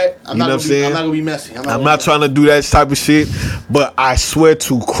is. I'm not gonna be messy. I'm not trying to do that type of shit. But I swear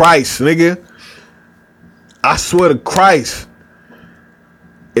to Christ, nigga. I swear to Christ.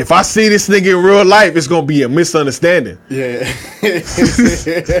 If I see this nigga in real life, it's gonna be a misunderstanding. Yeah.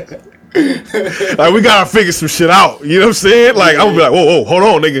 Like, we gotta figure some shit out. You know what I'm saying? Like, I'm gonna be like, whoa, hold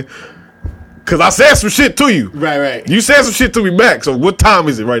on, nigga. Cause I said some shit to you. Right. You said some shit to me back. So what time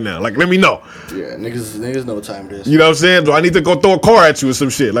is it right now? Like, let me know. Yeah, niggas know what time it is. You know what I'm saying? Do I need to go throw a car at you or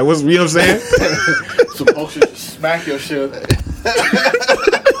some shit? Like, you know what I'm saying? Some folks should smack your shit.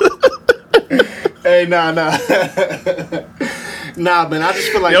 Hey, nah. Nah, man, I just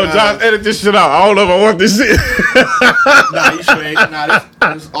feel like... Yo, Josh, edit this shit out. I don't know if I want this shit. Nah, you straight.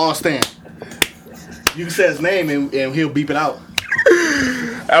 Nah, this all stand. You can say his name and he'll beep it out.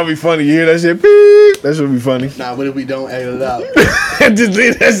 That'll be funny. You hear that shit? Beep. That should be funny. Nah, what if we don't edit it out? Just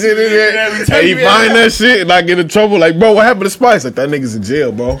leave that shit in there. Hey, you find that shit and I get in trouble. Like, bro, what happened to Spice? Like, that nigga's in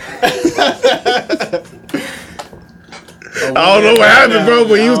jail, bro. I don't know what happened, bro,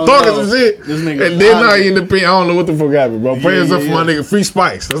 but he was talking some shit. And then now he in the pen. I don't know what the fuck happened, bro. Prayers up for my nigga Free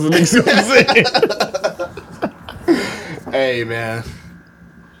Spice. That's what niggas saying. Hey, man.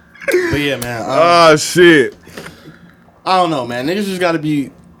 But yeah, man. Oh, shit. I don't know, man. Niggas just gotta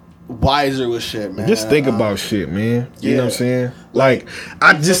be wiser with shit, man. Just think about shit, man. You know what I'm saying? Like,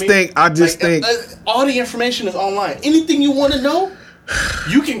 I just think all the information is online. Anything you want to know,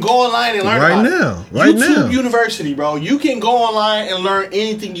 you can go online and learn right about now. it. Right YouTube now. University, bro. You can go online and learn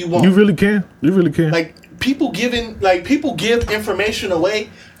anything you want. You really can. You really can. Like people give information away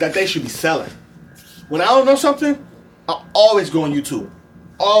that they should be selling. When I don't know something, I always go on YouTube.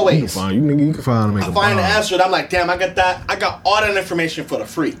 Always. You can find them. I find the answer and I'm like, damn, I got that. I got all that information for the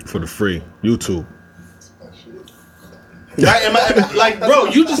free. For the free. YouTube. Right? Like, bro,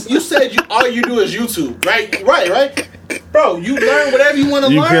 you said all you do is YouTube, right? Right. Bro, you learn whatever you want to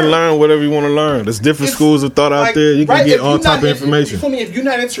learn. You can learn whatever you want to learn. There's different schools of thought out there. You can get all type of information. You feel me? If you're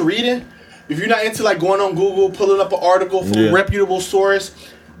not into reading, if you're not into like going on Google, pulling up an article from a reputable source,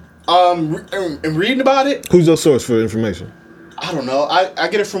 and reading about it. Who's your source for information? I don't know. I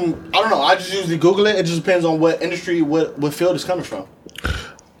get it from, I don't know. I just usually Google it. It just depends on what industry, what field it's coming from.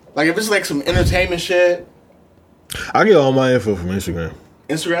 Like if it's like some entertainment shit. I get all my info from Instagram.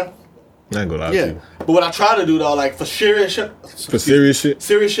 Instagram? I ain't gonna lie to you. But what I try to do though, like for serious shit.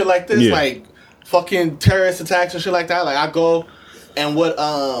 Serious shit like this, like fucking terrorist attacks and shit like that. Like I go and what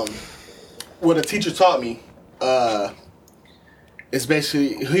a teacher taught me, is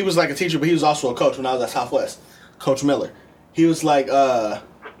basically, he was like a teacher, but he was also a coach when I was at Southwest. Coach Miller. He was like,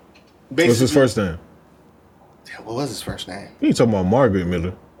 basically. What's his first name? Damn, what was his first name? You talking about Margaret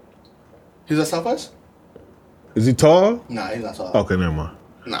Miller? He was at Southwest? Is he tall? Nah, he's not tall. Okay, never mind.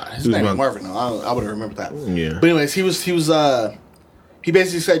 Nah, his name is Marvin though. I would have remembered that. Yeah. But anyways, he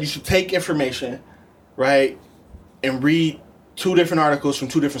basically said you should take information, right, and read 2 different articles from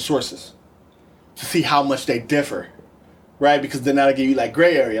 2 different sources to see how much they differ, right? Because then that'll give you like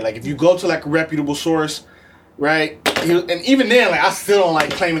gray area. Like if you go to like a reputable source, right, and even then, like I still don't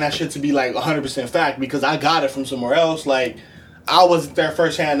like claiming that shit to be like 100% fact because I got it from somewhere else. Like I wasn't there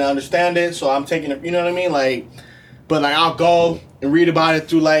firsthand to understand it, so I'm taking it. You know what I mean? Like, but like I'll go and read about it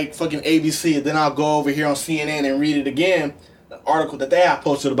through like fucking ABC, and then I'll go over here on CNN and read it again, the article that they have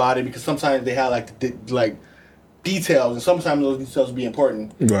posted about it, because sometimes they have like details, and sometimes those details will be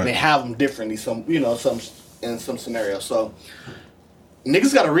important. Right. And they have them differently. Some in some scenarios. So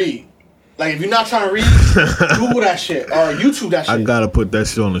niggas gotta read. Like if you're not trying to read, Google that shit or YouTube that shit. I gotta put that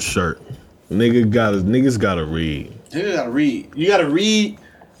shit on the shirt. Niggas gotta read. Niggas gotta read. You gotta read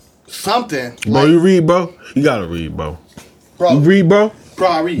something. Bro, like, you read, bro? You gotta read, bro. Bro, you read, bro? Bro,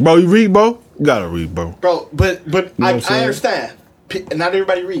 I read. Bro, you read, bro? You gotta read, bro. Bro, but you know I understand. Not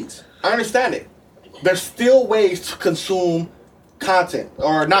everybody reads. I understand it. There's still ways to consume content.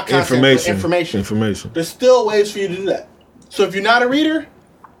 Or not content, but information. There's still ways for you to do that. So if you're not a reader,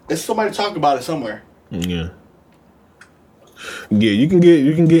 there's somebody talking about it somewhere. Yeah. Yeah, you can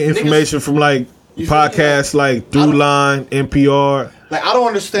get information from like podcasts like Throughline, NPR. Like I don't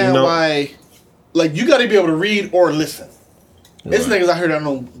understand why. Like you got to be able to read or listen. It's niggas out here that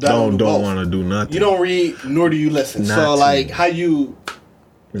don't want to do nothing. You don't read nor do you listen. So like how you?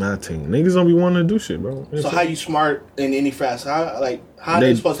 Nothing. Niggas don't be wanting to do shit, bro. So how you smart in any fast? How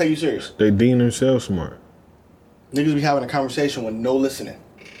they supposed to take you serious? They deem themselves smart. Niggas be having a conversation with no listening.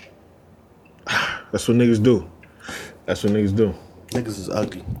 That's what niggas do. Niggas is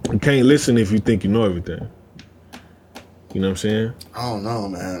ugly. You can't listen if you think you know everything. You know what I'm saying? I don't know,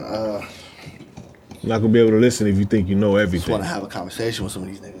 man. You're not gonna be able to listen if you think you know everything. I just want to have a conversation with some of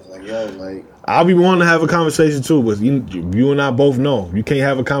these niggas. Like, yo, like. I'll be wanting to have a conversation too, but you and I both know you can't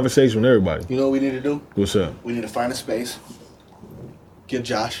have a conversation with everybody. You know what we need to do? What's up? We need to find a space, get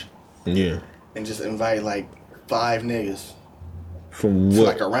Josh. Yeah. And just invite like 5 niggas. From what? To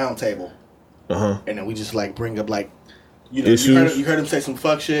like a round table. Uh-huh. And then we just like bring up like, you know, you heard him say some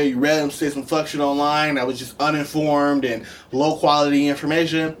fuck shit. You read him say some fuck shit online that was just uninformed and low quality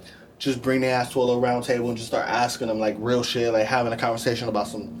information. Just bring their ass to a little round table and just start asking them like real shit, like having a conversation about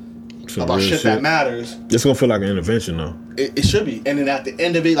some shit that matters. It's gonna feel like an intervention though. It should be. And then at the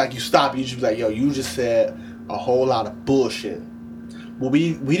end of it, like you stop, you just be like, yo, you just said a whole lot of bullshit. Well,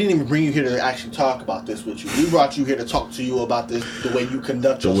 we didn't even bring you here to actually talk about this with you. We brought you here to talk to you about this, the way you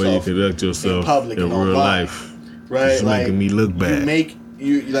conduct yourself in public and real life. Right? It's like, making me look bad.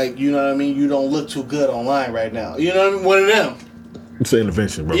 You know what I mean? You don't look too good online right now. You know what I mean? One of them. It's an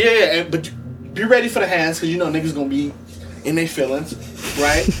intervention, bro. Yeah, but be ready for the hands, because you know niggas gonna be in their feelings,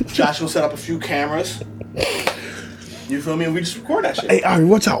 right? Josh gonna set up a few cameras. You feel me? And we just record that shit. Hey, Ari,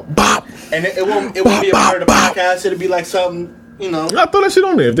 watch out. Bop. And it won't be a part of the podcast. It'll be like something You know, I throw that shit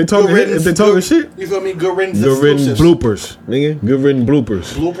on there. If they talking shit, you feel me? Good riddance. Good written bloopers, nigga. Good written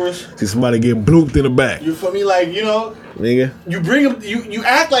bloopers. Bloopers. See somebody get blooped in the back. You feel me? Like, you know, nigga. You bring them. You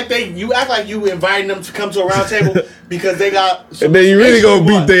act like you inviting them to come to a round table because they got. And then you really gonna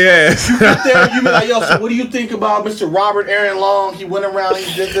beat their ass. You get there. You be like, yo. So what do you think about Mr. Robert Aaron Long? He went around.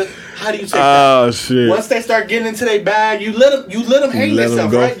 He did this. How do you take that? Oh shit! Once they start getting into their bag, you let them hang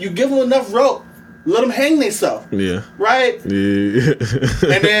themselves, right? You give them enough rope. Let them hang themselves. Yeah. Right? Yeah.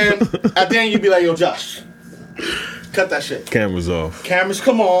 And then at the end you be like, yo, Josh, cut that shit. Cameras off. Cameras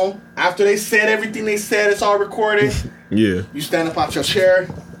come on. After they said everything they said, it's all recorded. Yeah. You stand up out your chair.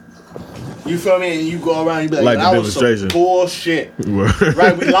 You feel me? And you go around and you be like, that was some bullshit.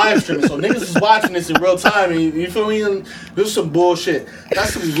 Right? We live streaming. So niggas is watching this in real time. And you feel me? And this is some bullshit.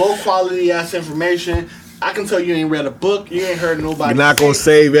 That's some low quality ass information. I can tell you ain't read a book. You ain't heard nobody. You're not going to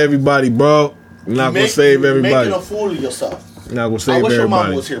save everybody, bro. You're not going to save everybody. You're making a fool of yourself. You're not going to save everybody. I wish your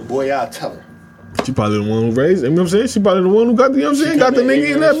mama was here, boy. I'll tell her. She probably the one who raised, you know what I'm saying? She probably the one who got the, you know what I'm saying? Got the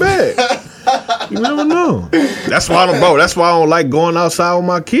nigga in that bag. You never know. That's why I don't like going outside with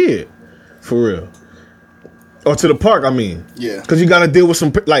my kid. For real. Or to the park, I mean. Yeah. Because you got to deal with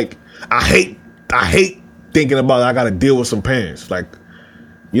some, like, I hate thinking about I got to deal with some parents. Like,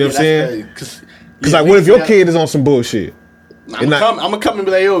 you know what I'm saying? Because, like, what if your kid is on some bullshit? I'm gonna come and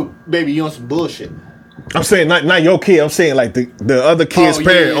be like, yo, baby, you on some bullshit. I'm saying not your kid. I'm saying like the other kid's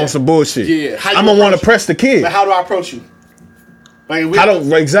parent on some bullshit. Yeah, I'm gonna want to press the kid. Like, how do I approach you? Like,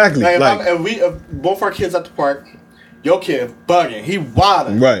 exactly. Like, if both our kids at the park, your kid bugging, he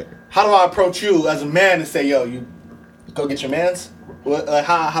wilding. Right. How do I approach you as a man and say, yo, you go get your mans?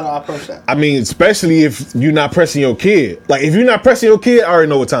 How do I approach that? I mean, especially if you're not pressing your kid. Like, if you're not pressing your kid, I already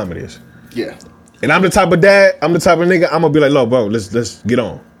know what time it is. Yeah. And I'm the type of dad, I'm the type of nigga, I'm gonna be like, look, bro, let's get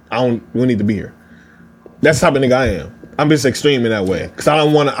on. We need to be here. That's the type of nigga I am. I'm just extreme in that way. Cause I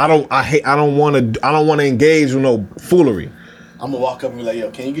don't wanna engage with no foolery. I'm gonna walk up and be like, yo,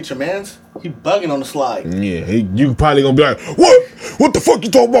 can you get your mans? He bugging on the slide. Yeah, you probably gonna be like, what the fuck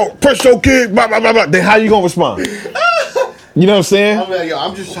you talking about? Press your kid, blah, blah, blah, blah. Then how you gonna respond? You know what I'm saying? I'm like, yo,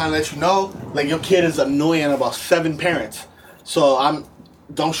 I'm just trying to let you know, like, your kid is annoying about 7 parents. So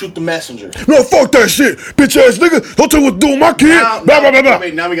don't shoot the messenger. No, fuck that shit. Bitch ass nigga. Don't tell me what to do with my kid. Blah, blah, blah, blah.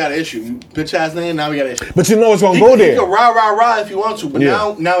 Now we got an issue. Bitch ass nigga, now we got an issue. But you know it's going to go there. You can rah if you want to, but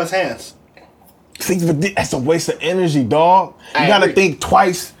now it's hands. See, but that's a waste of energy, dog. You got to think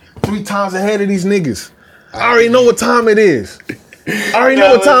twice, 3 times ahead of these niggas. I already know what time it is. I already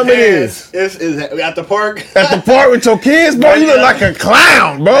know what time it is. It's at the park. At the park with your kids, bro. You look like a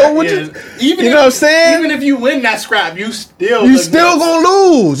clown, bro. You know what I'm saying? Even if you win that scrap, you still gonna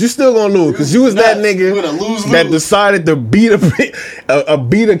lose. You still gonna lose because you was that nigga that decided to beat a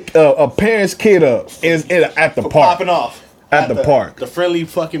parent's kid up at the park. Popping off at the park, the friendly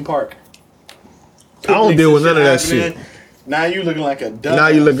fucking park. I don't deal with none of that shit. Now you looking like a dumb. Now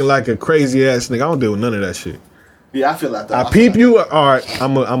you looking like a crazy ass nigga. I don't deal with none of that shit. Yeah, I feel like that. I peep you. All right,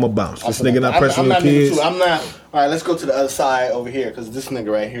 I'm a bounce. This nigga not pressing your kids. I'm not. All right, let's go to the other side over here because this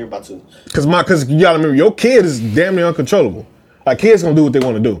nigga right here about to. Because you gotta remember, your kid is damn near uncontrollable. Like, kids gonna do what they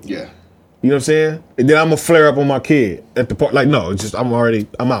want to do. Yeah. You know what I'm saying? And then I'm gonna flare up on my kid at the park. Like, no, it's just I'm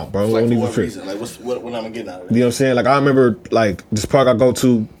out, bro. Like, for what reason? Like, what am I getting out of it? You know what I'm saying? Like, I remember like this park I go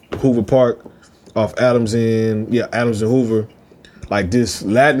to, Hoover Park, off Adams and Hoover. Like, this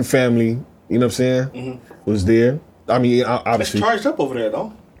Latin family, you know what I'm saying, was there. I mean, obviously it's charged up over there,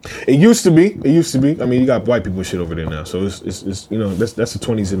 though. It used to be. I mean, you got white people shit over there now, so it's you know that's the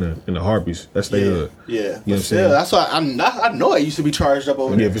 20s in the Harpies. That's their hood. Yeah, you know what I'm saying. That's why I know it used to be charged up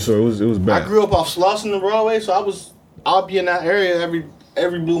over there. Yeah, for sure. It was bad. I grew up off Slauson and Broadway, so I'll be in that area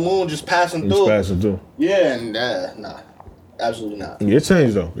every blue moon, just passing through. Yeah, and nah. Absolutely not. Yeah, it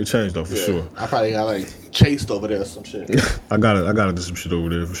changed though. For sure. I probably got like chased over there or some shit. I gotta do some shit over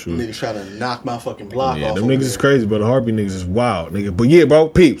there for sure. Niggas trying to knock my fucking block off. Yeah, them niggas is crazy, but the Harpy niggas is wild, nigga. But yeah, bro,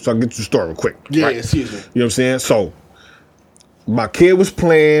 peep. So I get you started real quick. Yeah, right? excuse me. You know what I'm saying? So my kid was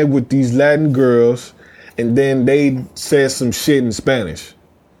playing with these Latin girls, and then they said some shit in Spanish.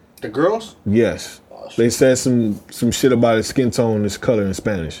 The girls? Yes. Oh, they said some shit about his skin tone and his color in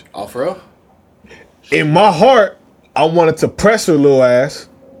Spanish. Oh, for real? In my heart, I wanted to press her little ass,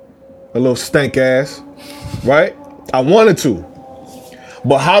 a little stank ass, right? I wanted to.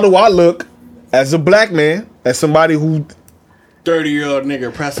 But how do I look as a black man, as somebody who 30-year-old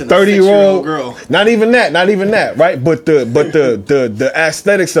nigga pressing a 6-year-old girl? Not even that, right? But the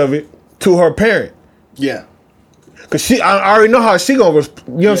aesthetics of it to her parent. Yeah. Cause I already know how she gonna, you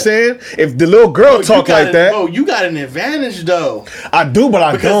know what I'm saying? If the little girl talk like that, you got an advantage though. I do, but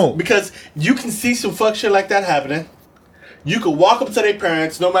I don't because you can see some fuck shit like that happening. you could walk up to their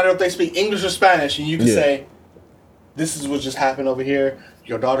parents, no matter if they speak English or Spanish, and you can say, "This is what just happened over here.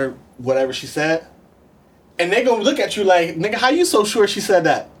 Your daughter, whatever she said," and they gonna look at you like, "Nigga, how you so sure she said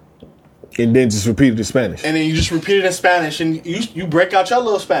that?" And then just repeat it in Spanish. And then you just repeat it in Spanish, and you break out your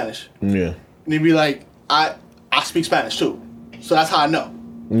little Spanish. Yeah. And they be like, I speak Spanish too, so that's how I know.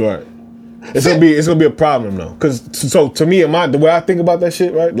 Right. It's gonna be a problem though, because so to me, the way I think about that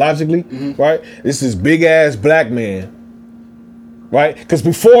shit, right, logically, right, this is big ass black man. Right, because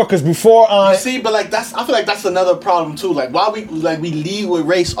before, you see, but like I feel like that's another problem too. Like why we lead with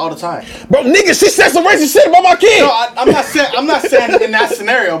race all the time, bro. Nigga, she said some racist shit about my kid. No, I'm not saying in that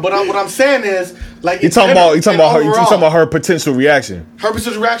scenario, but what I'm saying is like you talking about her potential reaction. Her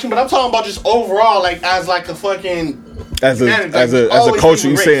potential reaction, but I'm talking about just overall, like as like a fucking as a culture.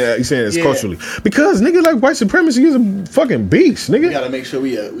 You saying it's culturally because nigga, like white supremacy is a fucking beast, nigga. We gotta make sure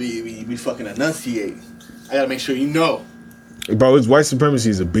we fucking enunciate. I gotta make sure you know. Bro, it's white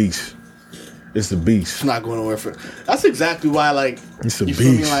supremacy is a beast. It's a beast. It's not going nowhere for. That's exactly why, like, it's a beast.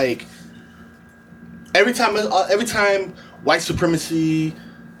 Feel me? Like, every time white supremacy,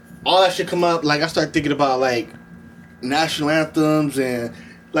 all that shit come up, like I start thinking about like national anthems and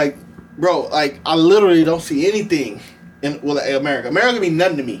like, bro, like I literally don't see anything in America. America mean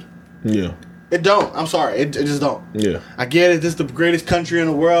nothing to me. Yeah. It don't. I'm sorry. It just don't. Yeah. I get it. This is the greatest country in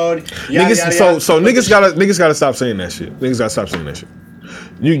the world. Niggas gotta stop saying that shit. Niggas gotta stop saying that shit.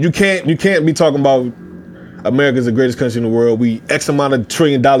 You can't be talking about America's the greatest country in the world. We X amount of $1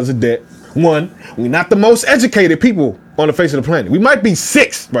 trillion of debt. One, we're not the most educated people on the face of the planet. We might be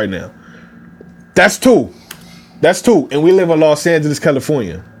 6 right now. That's 2. And we live in Los Angeles,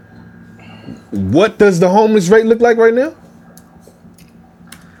 California. What does the homeless rate look like right now?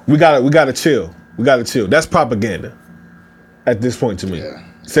 We gotta chill. That's propaganda at this point to me. Yeah.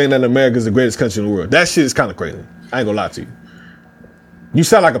 Saying that America is the greatest country in the world. That shit is kind of crazy. I ain't gonna lie to you. You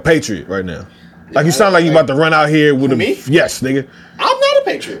sound like a patriot right now. Like you sound like you about to run out here with me? Yes, nigga. I'm not a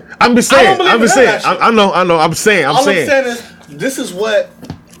patriot. I'm just saying. I know. I'm saying. All I'm saying is this is what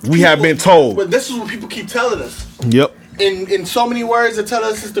we have been told. But this is what people keep telling us. Yep. In so many words, they tell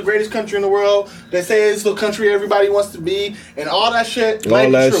us it's the greatest country in the world. They say it's the country everybody wants to be, and all that shit. All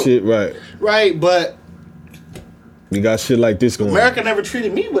that shit, right? Right, but you got shit like this going. America never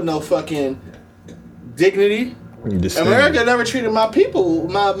treated me with no fucking dignity. America never treated my people,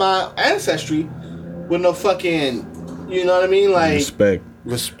 my ancestry, with no fucking, you know what I mean, like respect.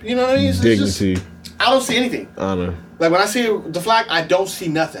 You know what I mean? Dignity. I don't see anything. Honor. Like when I see the flag, I don't see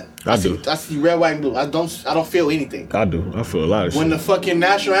nothing. I see red, white, and blue. I don't feel anything. I do. I feel a lot of shit. When the fucking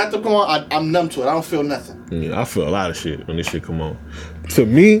national anthem come on, I'm numb to it. I don't feel nothing. Yeah, I feel a lot of shit when this shit come on. To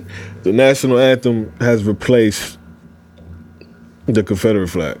me, the national anthem has replaced the Confederate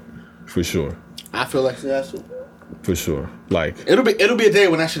flag, for sure. I feel like that's too. For sure. Like it'll be a day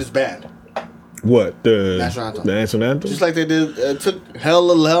when that shit is banned. What the national anthem? The national anthem? Just like they did. It took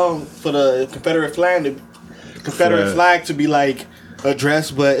hella long for the Confederate flag to be like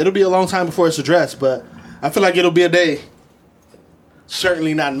addressed, but it'll be a long time before it's addressed. But I feel like it'll be a day.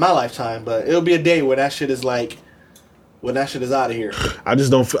 Certainly not in my lifetime, but it'll be a day where that shit is like, when that shit is out of here. I just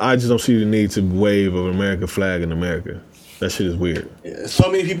don't see the need to wave an American flag in America. That shit is weird. Yeah,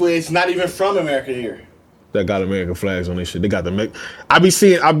 so many people, it's not even from America here, that got American flags on this shit. They got the I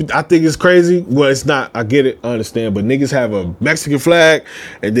think it's crazy. Well, it's not. I get it. I understand. But niggas have a Mexican flag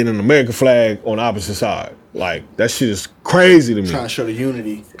and then an American flag on the opposite side. Like, that shit is crazy to me. Trying to show the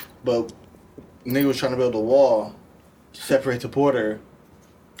unity. But nigga was trying to build a wall to separate the border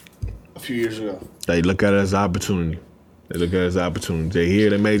a few years ago. They look at it as an opportunity. They hear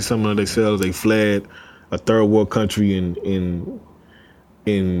they made something of themselves. They fled a third world country in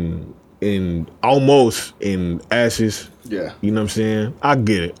almost in ashes. Yeah. You know what I'm saying? I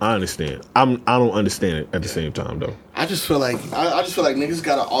get it. I understand. I don't understand it at the same time though. I just feel like niggas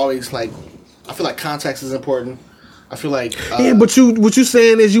gotta always like, I feel like context is important. I feel like yeah, but what you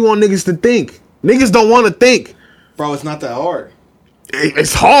saying is you want niggas to think. Niggas don't want to think. Bro, it's not that hard.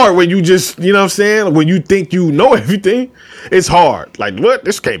 It's hard when you just, you know what I'm saying? When you think you know everything, it's hard. Like, what?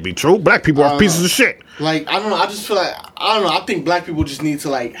 This can't be true. Black people are pieces of shit. Like, I don't know. I just feel like, I don't know. I think black people just need to,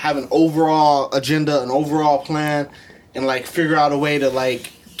 like, have an overall agenda, an overall plan, and, like, figure out a way to,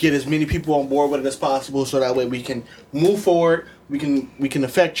 like, get as many people on board with it as possible so that way we can move forward, we can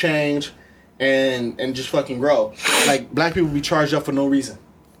affect change, and just fucking grow. Like, black people be charged up for no reason.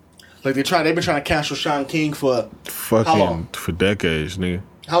 Like, they've been trying to cancel Shaun King for how long? For decades, nigga.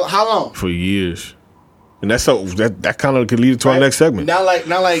 How long? For years. And that's so that kind of could lead to our next segment. Now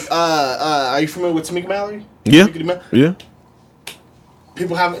are you familiar with Tamika Mallory? Yeah. Yeah.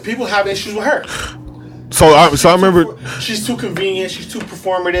 People have issues with her. So I remember she's too convenient. She's too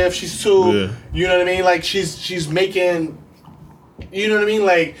performative. She's too, you know what I mean? Like she's making, you know what I mean?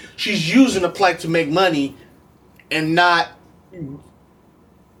 Like she's using the plight to make money, and not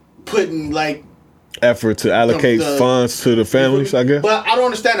putting like effort to allocate funds to the families. I guess. But I don't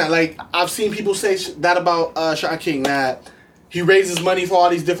understand that. Like I've seen people say that about Sean King, that he raises money for all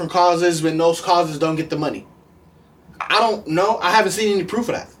these different causes, when those causes don't get the money. I don't know. I haven't seen any proof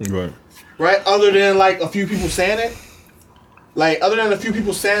of that. Right? Other than like a few people saying it. Like other than a few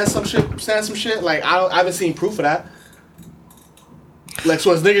people saying some shit. Like I haven't seen proof of that. Like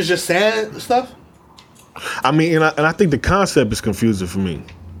so, is niggas just saying stuff? I mean, and I think the concept is confusing for me.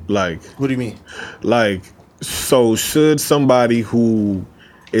 Like, what do you mean? Like, so should somebody who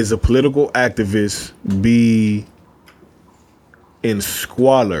is a political activist be in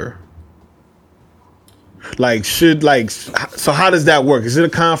squalor? Like, so how does that work? Is it a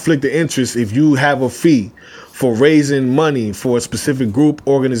conflict of interest if you have a fee for raising money for a specific group,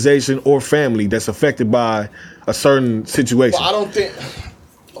 organization, or family that's affected by a certain situation? Well,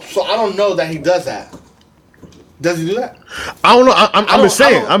 I don't know that he does that. Does he do that? I don't know. I'm just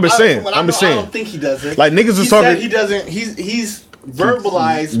saying. I don't think he does it. Like niggas are talking. He doesn't. He's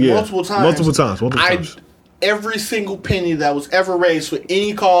verbalized multiple times. Every single penny that was ever raised for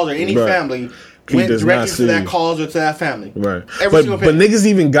any cause or any family went directly to that cause or to that family. Right. But niggas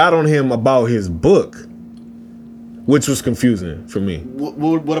even got on him about his book, which was confusing for me.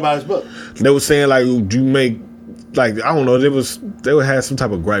 What about his book? They were saying like, do you make like I don't know. They would have some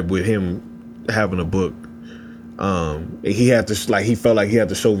type of gripe with him having a book. He had to he felt like he had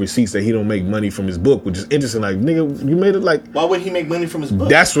to show receipts that he don't make money from his book, which is interesting. Like, nigga, you made it like. Why would he make money from his book?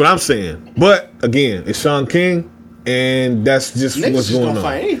 That's what I'm saying. But again, it's Sean King, and that's just niggas what's going on. Don't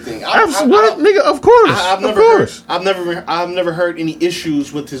find anything. Nigga, of course. I've never heard any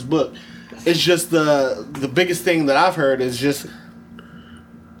issues with his book. It's just the biggest thing that I've heard is just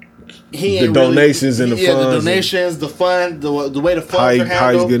the donations and the funds. The donations, the fund, the way the funds are handled.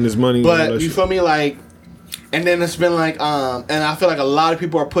 How he's getting his money. But you feel me, like. And then it's been like, and I feel like a lot of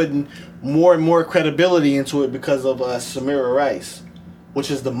people are putting more and more credibility into it because of Samira Rice, which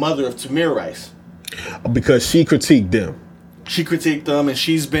is the mother of Tamir Rice. Because she critiqued them. She critiqued them, and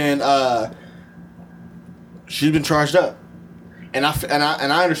she's been charged up. And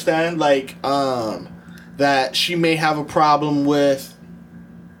I understand like that she may have a problem with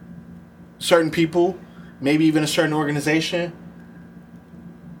certain people, maybe even a certain organization.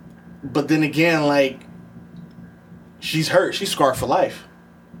 But then again, like. She's hurt. She's scarred for life.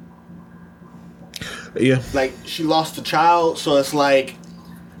 Yeah. Like, she lost a child, so it's like,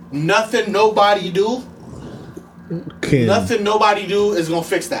 nothing nobody do is gonna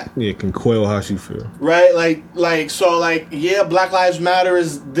fix that. Yeah, can quell how she feel. Right? Like, yeah, Black Lives Matter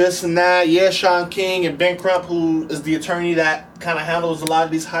is this and that. Yeah, Sean King and Ben Crump, who is the attorney that kind of handles a lot of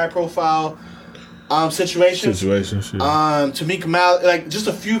these high-profile situations. Yeah. Tamika Mallory, like, just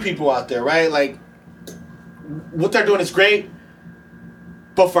a few people out there, right? Like, what they're doing is great,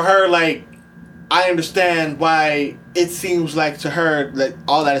 but for her, like, I understand why it seems like to her that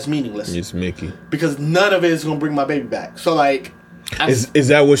all that is meaningless. It's Mickey, because none of it is gonna bring my baby back. So like, is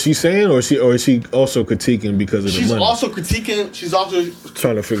that what she's saying, or is she also critiquing because of the money? She's also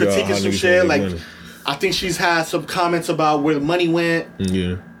trying to figure out how some shit. Like, money. I think she's had some comments about where the money went.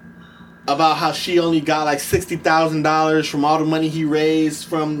 Yeah. About how she only got like $60,000 from all the money he raised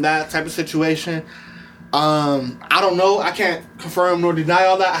from that type of situation. I don't know. I can't confirm nor deny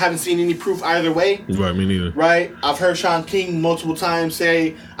all that. I haven't seen any proof either way. Right, me neither. Right? I've heard Sean King multiple times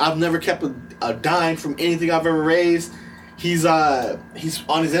say, I've never kept a dime from anything I've ever raised. He's on his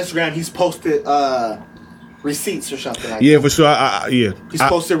Instagram, he's posted receipts or something like that. Yeah, for sure. He's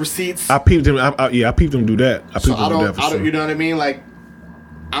posted receipts. I peeped him. I peeped him do that. You know what I mean? Like,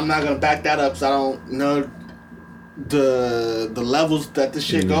 I'm not going to back that up because I don't know the levels that this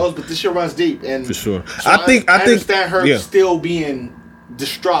shit goes, but this shit runs deep, and for sure. So I understand her still being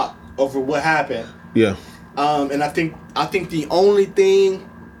distraught over what happened. Yeah. And I think the only thing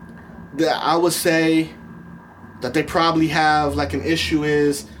that I would say that they probably have like an issue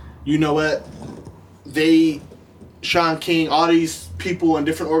is, you know what, Sean King, all these people in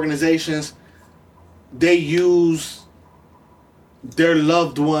different organizations, they use their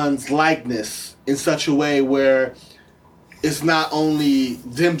loved one's likeness in such a way where it's not only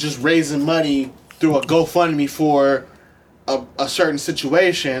them just raising money through a GoFundMe for a certain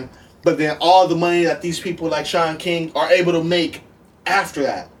situation, but then all the money that these people like Sean King are able to make after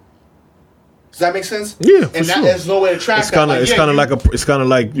that. Does that make sense? Yeah, for and sure. There's no way to track it's kinda, that. It's kind of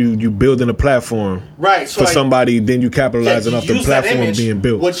like you building a platform, right? So for somebody, then you capitalizing off the platform image, being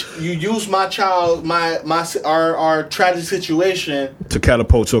built. Which you use my child, our tragic situation to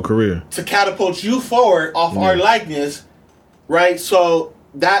catapult your career, to catapult you forward off our likeness, right? So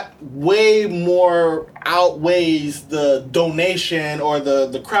that way more outweighs the donation or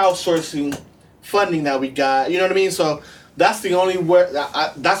the crowdsourcing funding that we got. You know what I mean? So that's the only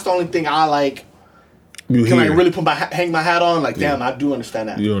that's the only thing I like. Can I really hang my hat on? Like, damn, I do understand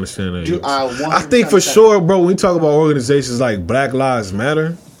that. You understand that? I think for sure, bro. When we talk about organizations like Black Lives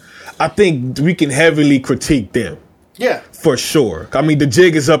Matter, I think we can heavily critique them. Yeah, for sure. I mean, the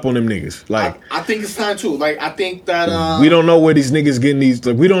jig is up on them niggas. Like, I think it's time too. Like, I think that we don't know where these niggas getting these.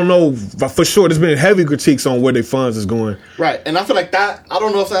 Like, we don't know for sure. There's been heavy critiques on where their funds is going. Right, and I feel like that. I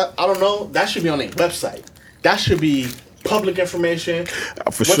don't know. That should be on their website. That should be public information.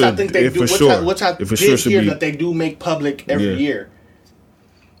 For sure. I think they do. Which I did hear that they do make public every year.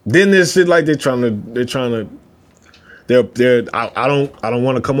 Then there's shit like they're trying to. I don't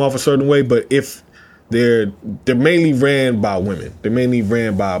want to come off a certain way, but if they're mainly ran by women. They're mainly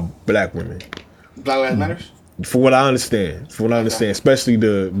ran by black women. Black Lives Matters? For what I understand, especially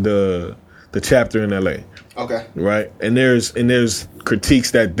the chapter in LA. Okay. Right? And there's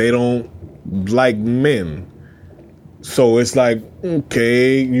critiques that they don't like men. So it's like,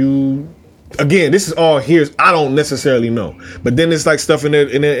 okay, again, this is all here. I don't necessarily know, but then it's like stuff in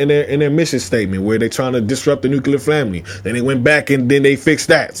their mission statement where they're trying to disrupt the nuclear family. Then they went back and then they fixed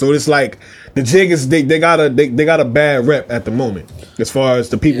that. So it's like the jig is they got a bad rep at the moment as far as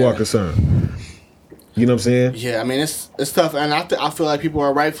the people are concerned. You know what I'm saying? Yeah, I mean it's tough, and I feel like people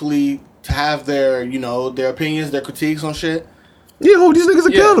are rightfully to have their their opinions, their critiques on shit. Yeah, hold these niggas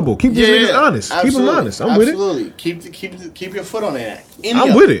accountable. Keep these niggas honest. Absolutely. Keep them honest. I'm with it. Absolutely. Keep your foot on that.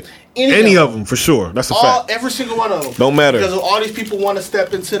 I'm with it. Any of them for sure. That's a fact. Every single one of them. Don't matter. Because if all these people want to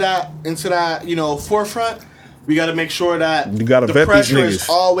step into that forefront, we got to make sure that you gotta vet pressure these niggas. is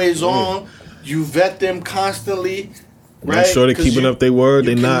always on. You vet them constantly. Right? Make sure they're keeping up their word.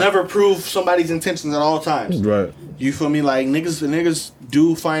 They not never prove somebody's intentions at all times. Right. You feel me? Like niggas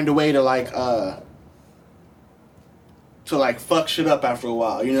do find a way to fuck shit up after a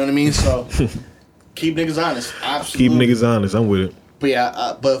while. You know what I mean? So keep niggas honest. Absolutely. Keep niggas honest. I'm with it. But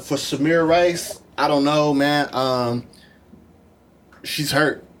yeah, but for Samira Rice, I don't know, man. She's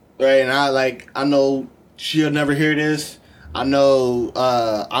hurt, right? And I know she'll never hear this. I know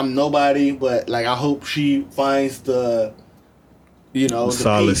I'm nobody, but like I hope she finds the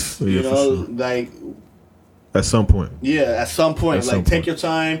solace. Peace, yeah, sure. like at some point. Yeah, at some point. Take your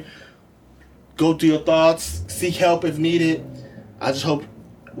time, go through your thoughts, seek help if needed. I just hope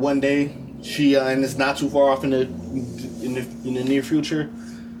one day she and it's not too far off in the near future.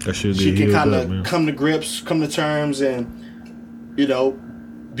 She can kind of come to grips, come to terms, and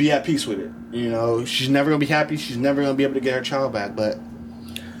be at peace with it. She's never gonna be happy. She's never gonna be able to get her child back. But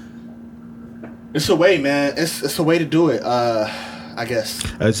it's a way, man. It's a way to do it. I guess.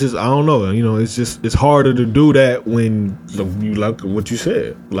 It's just I don't know. It's harder to do that when you like what you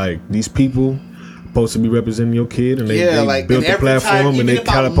said. Like these people supposed to be representing your kid, and they built the platform and they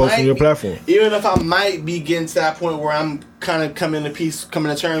catapulting your platform. Even if I might be getting to that point where I'm kind of coming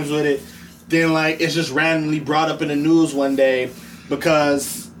to terms with it, then it's just randomly brought up in the news one day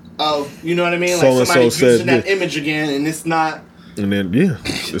because of what I mean. Like somebody's using that image again, and it's not. And then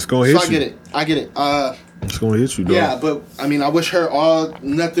it's gonna hit you. I get it. It's gonna hit you, dog. Yeah, but I wish her all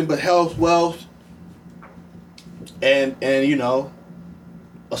nothing but health, wealth, and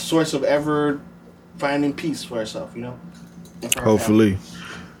a source of ever finding peace for herself, Hopefully.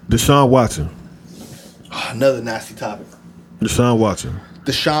 Deshaun Watson. Another nasty topic. Deshaun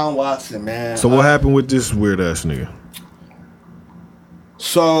Watson, man. So what happened with this weird ass nigga?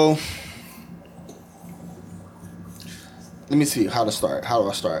 So let me see how do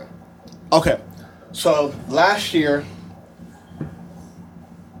I start? Okay. So last year,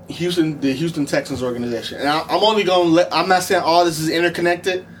 the Houston Texans organization, and I'm not saying all this is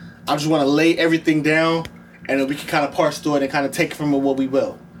interconnected. I just want to lay everything down, and then we can kind of parse through it and kind of take from it what we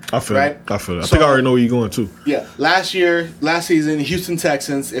will. I feel it. I think I already know where you're going to. Yeah. Last season, the Houston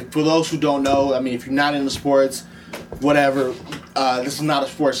Texans, for those who don't know, if you're not into sports, whatever, this is not a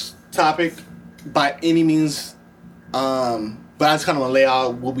sports topic by any means, but I just kind of want to lay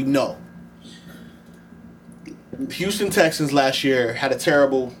out what we know. The Houston Texans last year had a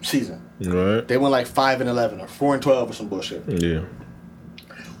terrible season. Right. They went 5-11 or 4-12 or some bullshit. Yeah.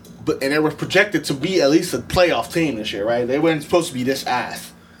 And they were projected to be at least a playoff team this year, right? They weren't supposed to be this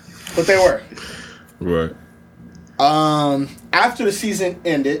ass, but they were. Right. After the season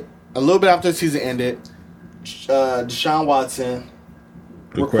ended, a little bit after the season ended, Deshaun Watson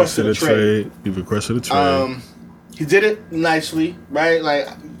requested a trade. He requested a trade. He did it nicely, right? Like,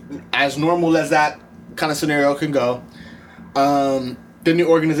 as normal as that kind of scenario can go. Then the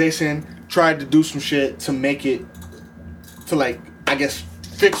organization tried to do some shit to make it, to like, I guess,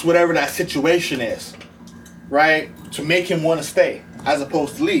 fix whatever that situation is, right? To make him want to stay as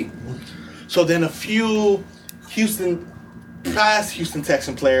opposed to leave. So then a few past Houston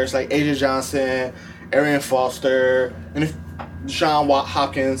Texan players like AJ Johnson, Arian Foster, and DeAndre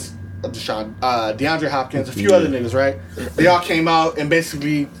Hopkins, a few other niggas, right? They all came out and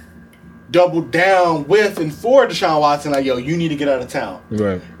basically doubled down with and for Deshaun Watson, like, yo, you need to get out of town.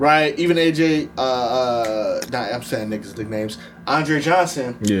 Right? Even AJ, I'm saying niggas' nicknames, Andre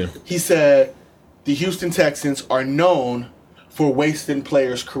Johnson, he said the Houston Texans are known for wasting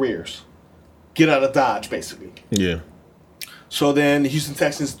players' careers. Get out of Dodge, basically. Yeah. So then the Houston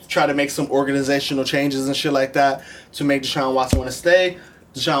Texans try to make some organizational changes and shit like that to make Deshaun Watson want to stay.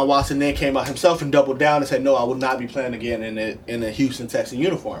 Deshaun Watson then came out himself and doubled down and said, no, I will not be playing again in a Houston Texan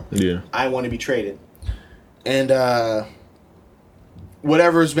uniform. Yeah. I want to be traded. And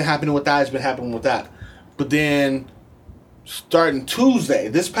whatever's been happening with that has been happening with that. But then starting Tuesday,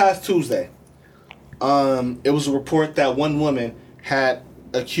 this past Tuesday, it was a report that one woman had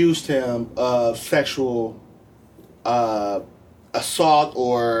accused him of sexual assault,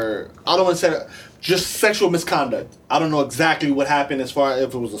 or I don't want to say just sexual misconduct. I don't know exactly what happened as far as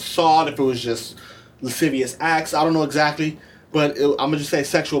if it was assault, if it was just lascivious acts. I don't know exactly, but I'm gonna just say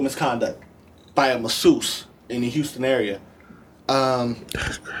sexual misconduct by a masseuse in the Houston area.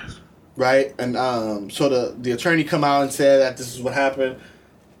 That's crazy. Right, and so the attorney come out and said that this is what happened.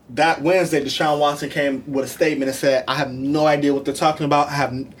 That Wednesday, Deshaun Watson came with a statement and said, "I have no idea what they're talking about.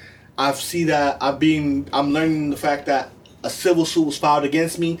 I'm learning the fact that a civil suit was filed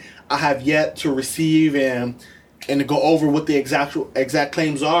against me. I have yet to receive and to go over what the exact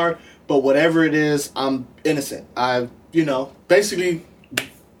claims are. But whatever it is, I'm innocent. Basically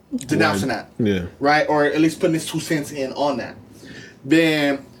denouncing that. Yeah. Right, or at least putting his 2 cents in on that.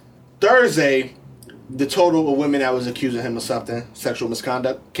 Then Thursday, the total of women that was accusing him of something, sexual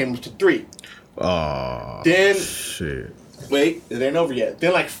misconduct, came up to 3. Then shit. Wait, it ain't over yet.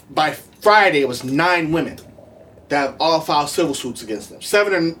 Then, like, by Friday, it was 9 women that have all filed civil suits against them.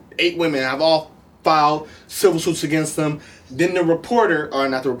 7 or 8 women have all filed civil suits against them. Then the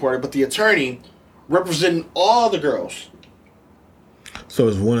the attorney representing all the girls. So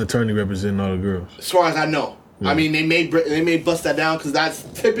it's one attorney representing all the girls? As far as I know. Yeah. I mean, they may bust that down because that's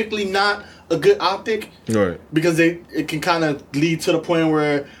typically not a good optic. Right. Because it can kind of lead to the point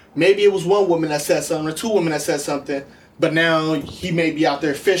where maybe it was one woman that said something or 2 women that said something, but now he may be out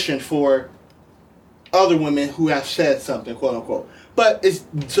there fishing for other women who have said something, quote unquote. But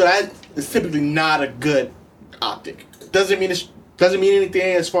that is typically not a good optic. Doesn't mean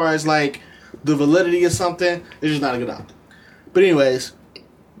anything as far as like the validity of something. It's just not a good optic. But anyways,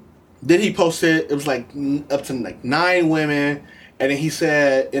 then he posted, it was like up to like 9 women, and then he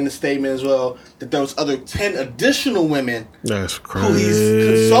said in the statement as well that there was other 10 additional women That's crazy. who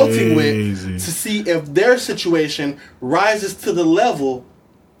he's consulting with to see if their situation rises to the level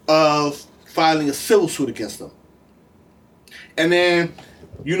of filing a civil suit against them. And then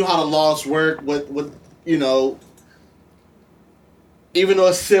you know how the laws work with even though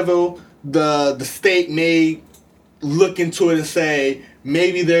it's civil, the state may look into it and say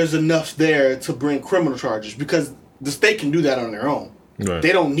maybe there's enough there to bring criminal charges, because the state can do that on their own. Right.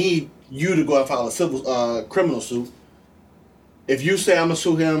 They don't need you to go and file a civil criminal suit. If you say I'm gonna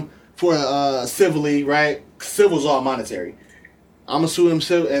sue him for civilly, right? Civil's all monetary. I'm gonna sue him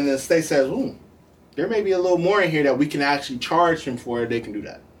civil, and the state says, "Ooh, there may be a little more in here that we can actually charge him for." They can do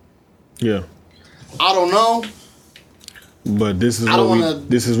that. Yeah. I don't know. But this is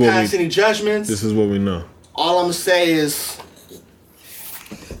pass any judgments. This is what we know. All I'm gonna say is,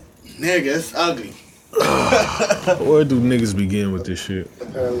 nigga, it's ugly. Where do niggas begin with this shit?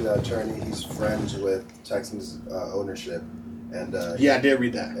 Apparently, the attorney, he's friends with Texans ownership, and I did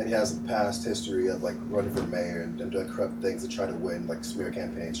read that. And he has a past history of like running for mayor and doing corrupt things to try to win, like smear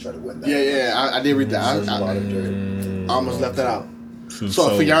campaigns, try to win that. Yeah, I did read that. I almost left that out.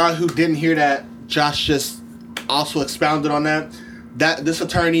 So for y'all who didn't hear that, Josh just also expounded on that. This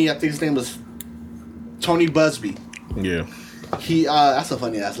attorney, I think his name was Tony Busby. Yeah. He that's a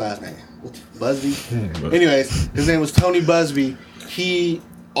funny ass last name. Busby. Anyways, his name was Tony Busby. He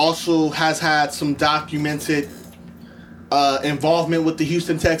also has had some documented involvement with the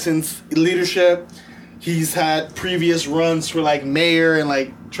Houston Texans leadership. He's had previous runs for like mayor and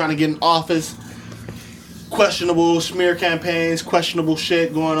like trying to get in office. questionable smear campaigns, questionable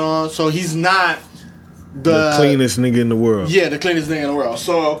shit going on. So he's not the cleanest nigga in the world. Yeah, the cleanest nigga in the world.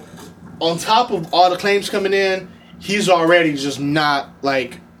 So on top of all the claims coming in, he's already just not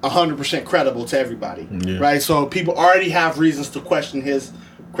like 100% credible to everybody, right? So people already have reasons to question his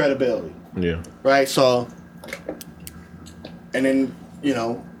credibility. Yeah. Right. So, and then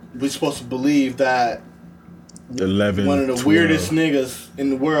we're supposed to believe that 11, one of the 12. weirdest niggas in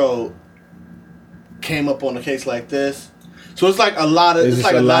the world came up on a case like this. So it's like a lot of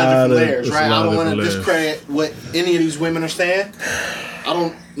different layers, right? I don't want to discredit what any of these women are saying. I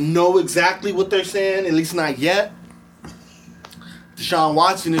don't know exactly what they're saying, at least not yet. Deshaun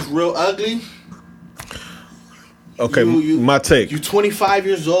Watson is real ugly. Okay, my take. You 25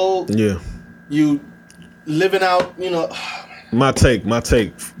 years old. Yeah. You living out, My take for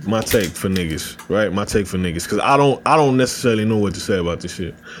niggas, right? My take for niggas, because I don't necessarily know what to say about this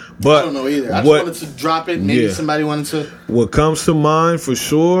shit. But I don't know either. I just wanted to drop it. Maybe somebody wanted to. What comes to mind for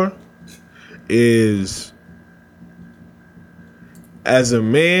sure is, as a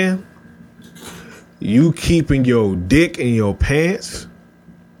man, you keeping your dick in your pants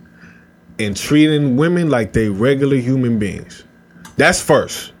and treating women like they regular human beings. That's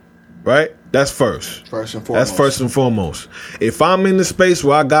first, right? That's first. First and foremost. That's first and foremost. If I'm in the space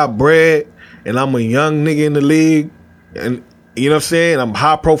where I got bread and I'm a young nigga in the league, and you know what I'm saying, I'm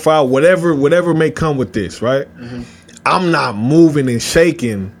high profile, whatever may come with this, right? Mm-hmm. I'm not moving and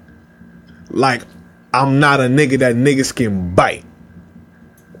shaking like I'm not a nigga that niggas can bite.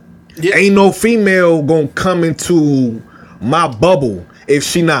 Yeah. Ain't no female gonna come into my bubble if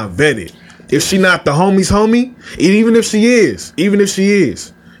she not vetted. If she not the homie's homie, even if she is,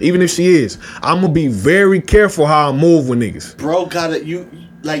 I'm gonna be very careful how I move with niggas. Bro,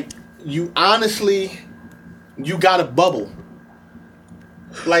 honestly, you got a bubble.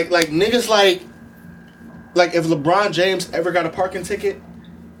 Like niggas like if LeBron James ever got a parking ticket,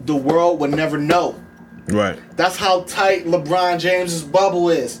 the world would never know. Right. That's how tight LeBron James's bubble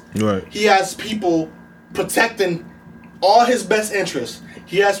is. Right. He has people protecting all his best interests.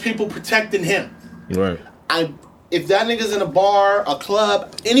 He has people protecting him. Right. If that nigga's in a bar, a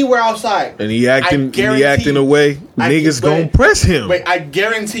club, anywhere outside, and he acting away, niggas gonna press him. Wait, I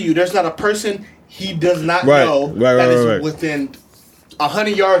guarantee you, there's not a person he does not know that is within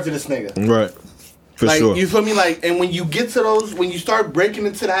 100 yards of this nigga. Right. For sure. You feel me? And when you get to those, when you start breaking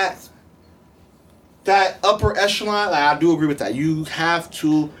into that upper echelon, I do agree with that. You have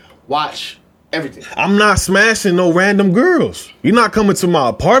to watch everything. I'm not smashing no random girls. You're not coming to my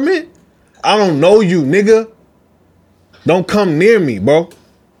apartment. I don't know you, nigga. Don't come near me, bro.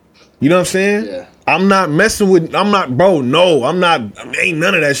 You know what I'm saying? Yeah. I'm not messing with. I'm not, bro. No, I'm not. Ain't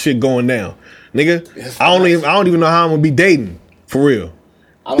none of that shit going down, nigga. I don't even know how I'm gonna be dating for real.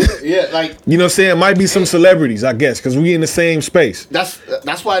 You know what I'm saying? It might be some celebrities, I guess, because we in the same space. That's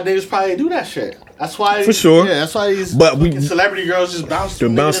why niggas probably do that shit. That's why, for sure. Yeah, that's why these celebrity girls just bounce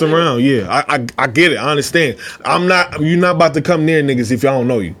around. Yeah, I get it. I understand. You're not about to come near niggas if y'all don't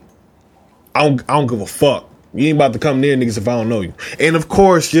know you. I don't give a fuck. You ain't about to come near niggas if I don't know you. And of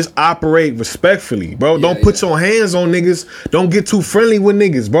course, just operate respectfully, bro. Don't put your hands on niggas. Don't get too friendly with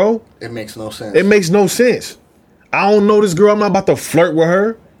niggas, bro. It makes no sense. It makes no sense. I don't know this girl. I'm not about to flirt with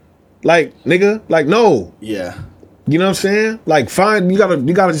her. Like, nigga, no. Yeah. You know what I'm saying? Fine. You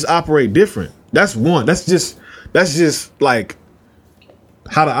gotta just operate different. That's one. That's just like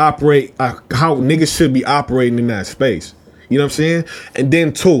how to operate. How niggas should be operating in that space. You know what I'm saying? And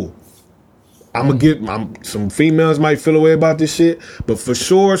then two, some females might feel away about this shit, but for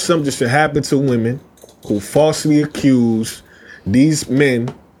sure something should happen to women who falsely accuse these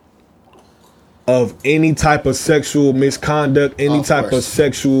men of any type of sexual misconduct, any type of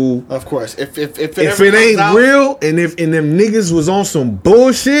sexual. Of course, if it ain't real, and them niggas was on some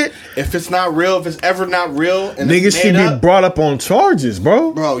bullshit, if it's not real, if it's ever not real, and niggas should be brought up on charges,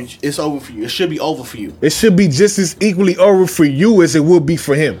 bro. Bro, it's over for you. It should be over for you. It should be just as equally over for you as it would be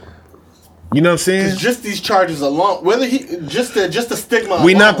for him. You know what I'm saying? Just these charges alone, whether he just the stigma.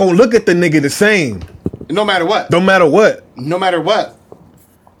 We not gonna look at the nigga the same. No matter what. No matter what. No matter what.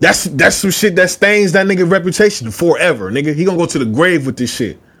 That's some shit that stains that nigga reputation forever, nigga. He gonna go to the grave with this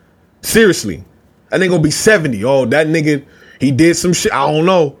shit. Seriously. That nigga gonna be 70. Oh, that nigga, he did some shit. I don't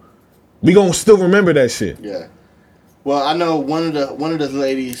know. We gonna still remember that shit. Yeah. Well, I know one of the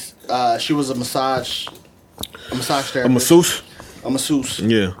ladies, she was a massage therapist. A masseuse? A masseuse.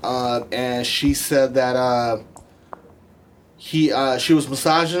 Yeah. And she said that she was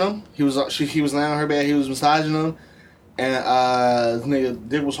massaging him. He was laying on her bed, he was massaging him. And this nigga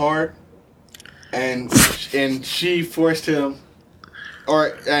dick was hard, and she forced him,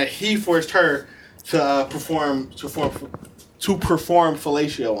 or he forced her to perform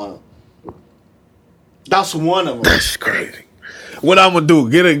fellatio on him. That's one of them. That's crazy. What I'm gonna do?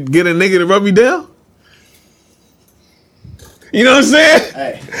 Get a nigga to rub me down? You know what I'm saying?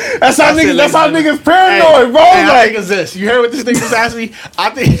 Hey, that's how niggas paranoid, bro. Hey, I think it's this. You heard what this nigga just asked me? I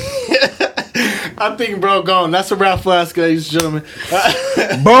think, bro, gone. That's a wrap for us, ladies and gentlemen.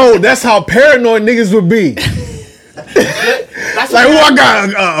 Bro, that's how paranoid niggas would be. Like, I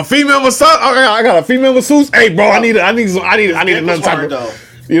got a female masseuse. I got a female masseuse. Hey, bro, I need another type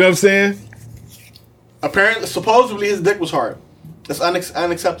of. You know what I'm saying? Apparently, supposedly his dick was hard. That's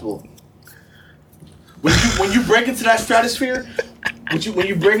unacceptable. When you break into that stratosphere, what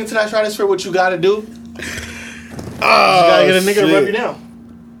you gotta do? You gotta get a nigga to rub you down.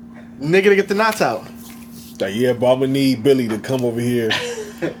 Nigga to get the knots out. Like, yeah, but I'm gonna need Billy to come over here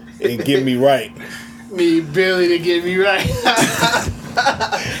and get me right. Need Billy to get me right.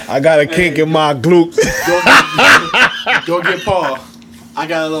 I got a kink in my glutes. Go get Paul. I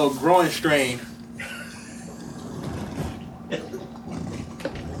got a little growing strain.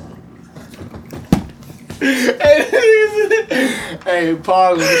 Hey,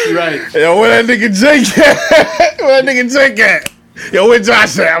 Paul, get you right. Yo, where that nigga Jake at? Yo, where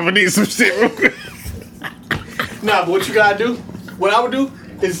Josh at? I'm gonna need some shit real quick. Nah, but what you gotta do, what I would do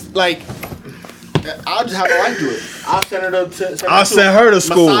is like, I'll just have my wife do it. I'll send her to. I'll send her to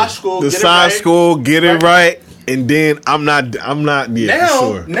school. Massage school. Get it right, and then I'm not. Yeah,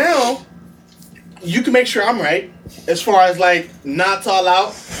 sure. Now, you can make sure I'm right. As far as like knots all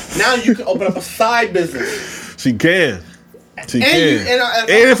out, now you can open up a side business. She can. And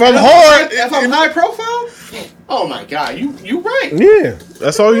if I'm hard, if I'm high profile, oh my god, you right. Yeah,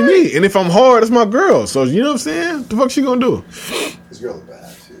 that's all you need. And if I'm hard, that's my girl. So you know what I'm saying? The fuck she gonna do? His girl is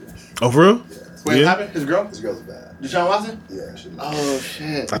bad too. Oh, for real? Yeah. Wait, what happened? His girl? His girl's bad. Deshaun Watson? Yeah, she. Oh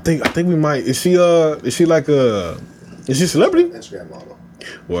shit. I think we might. Is she like a? Is she a celebrity? Instagram model.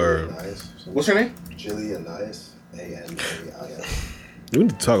 Word. Nice. What's her name? Jillian Nice. ANAIS. We need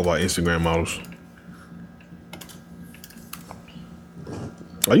to talk about Instagram models.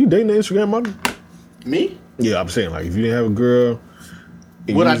 Are you dating an Instagram model? Me? Yeah, I'm saying like if you didn't have a girl,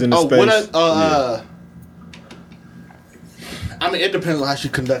 and what you was in the space. I mean, it depends on how she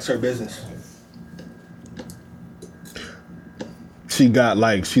conducts her business.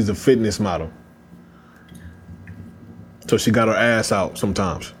 She's a fitness model, so she got her ass out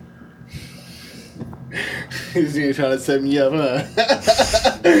sometimes. He's trying to set me up, huh?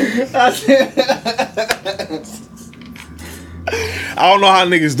 I don't know how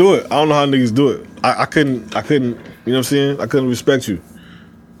niggas do it. I couldn't, you know what I'm saying? I couldn't respect you.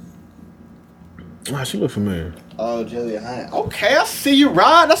 Ah, she look familiar. Oh, Jillian Hines. Okay, I see you,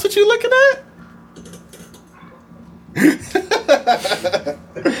 Rod. That's what you looking at?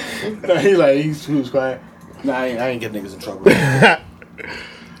 No, he was quiet. Nah, I ain't getting niggas in trouble.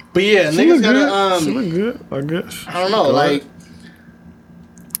 But yeah, she niggas gotta she look good, I guess. I don't know, like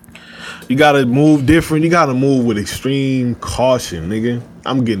you gotta move different. You gotta move with extreme caution, nigga.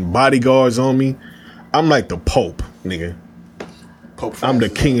 I'm getting bodyguards on me. I'm like the Pope, nigga. Pope Francis. I'm the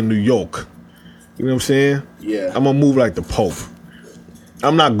king of New York. You know what I'm saying? Yeah. I'm gonna move like the Pope.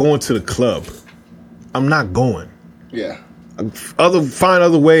 I'm not going to the club. I'm not going. Yeah. Find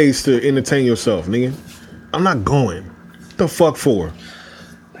other ways to entertain yourself, nigga. I'm not going. What the fuck for?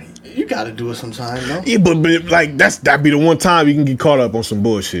 You gotta do it sometime, though. Yeah, but like that'd be the one time you can get caught up on some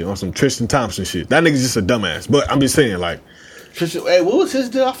bullshit, on some Tristan Thompson shit. That nigga's just a dumbass. But I'm just saying, like, Tristan, hey, what was his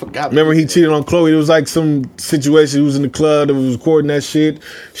deal? I forgot. Remember he cheated on Chloe? It was like some situation. He was in the club that was recording that shit.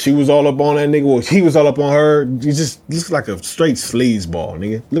 She was all up on that nigga. Well, he was all up on her. He just looks like a straight sleazeball,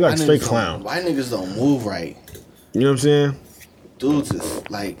 nigga. Look like a straight clown. Why niggas don't move right? You know what I'm saying? Dudes is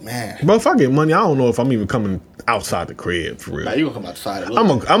like, man. But if I get money, I don't know if I'm even coming outside the crib for real. Nah, you gonna come outside. I'm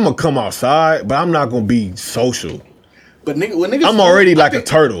gonna come outside, but I'm not gonna be social. But when niggas, I'm already like a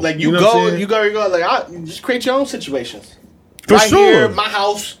turtle. Like you go. Like you just create your own situations. For right sure. Here, my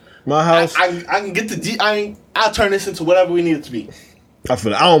house. I can get I'll turn this into whatever we need it to be. I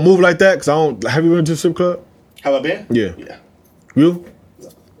feel like I don't move like that because I don't. Have you been to a strip club? Have I been? Yeah. Yeah. You?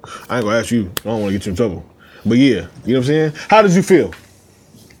 I ain't gonna ask you. I don't want to get you in trouble. But yeah, you know what I'm saying? How did you feel?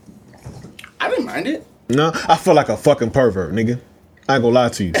 I didn't mind it. No, I feel like a fucking pervert, nigga. I ain't gonna lie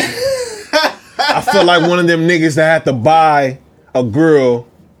to you. I feel like one of them niggas that had to buy a girl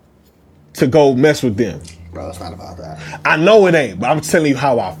to go mess with them. Bro, it's not about that. I know it ain't, but I'm telling you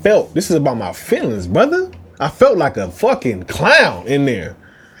how I felt. This is about my feelings, brother. I felt like a fucking clown in there.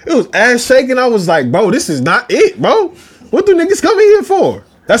 It was ass shaking. I was like, bro, this is not it, bro. What do niggas come in here for?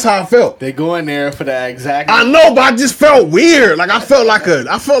 That's how I felt. They go in there for that exact. I know, but I just felt weird. Like I felt like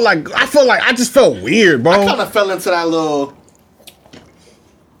I just felt weird, bro. I kind of fell into that little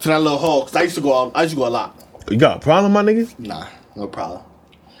hole because I used to go a lot. You got a problem, my nigga? Nah, no problem.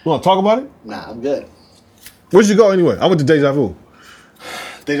 You want to talk about it? Nah, I'm good. Where'd you go anyway? I went to Deja Vu.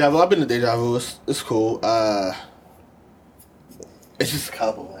 Deja Vu. I've been to Deja Vu. It's cool. It's just a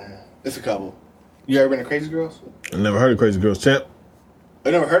couple, man. It's a couple. You ever been to Crazy Girls? I never heard of Crazy Girls, champ.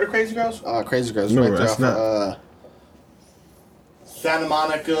 You never heard of Crazy Girls? Crazy Girls. No, right that's there not. Santa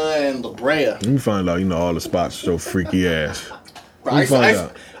Monica and La Brea. Let me find out. You know all the spots. Your freaky ass. Bro,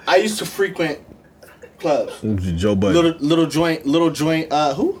 I used to frequent clubs. It was Joe Budden. Little joint.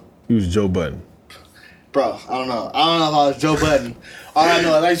 Who? He was Joe Budden. Bro, I don't know if I was Joe Budden. All I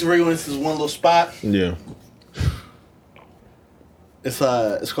know is I used to frequent this one little spot. Yeah.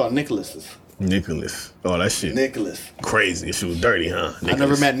 It's called Nicholas's. Nicholas. Oh, that shit. Nicholas. Crazy. She was dirty, huh? Nicholas. I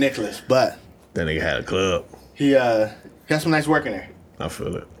never met Nicholas, but that nigga had a club. He had some nice work in there. I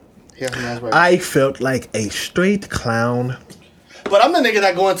feel it. He had some nice work. I felt like a straight clown. But I'm the nigga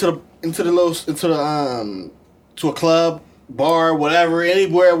that go to a club, bar, whatever,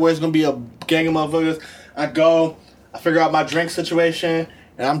 anywhere where it's gonna be a gang of motherfuckers. I go, I figure out my drink situation,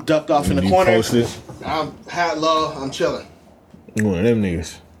 and I'm ducked off in the corner. Posted. I'm hat low, I'm chilling. One of them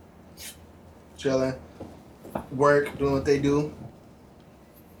niggas. Chilling. Work, doing what they do.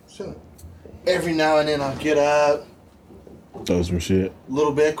 Chilling. Every now and then I'll get up. Throw some shit. A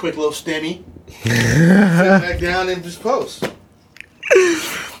little bit, quick little stimmy. Sit back down and just post.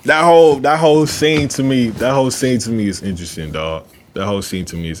 That whole scene to me is interesting, dog. That whole scene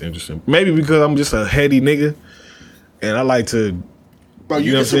to me is interesting. Maybe because I'm just a heady nigga, and I like to. Bro,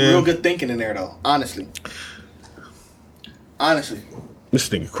 you get some real good thinking in there, though. Honestly. This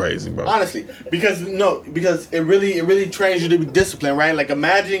nigga crazy, bro. Honestly, because it really trains you to be disciplined, right? Like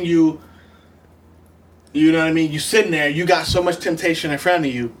imagine you know what I mean? You sitting there, you got so much temptation in front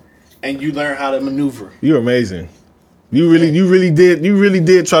of you, and you learn how to maneuver. You're amazing. You really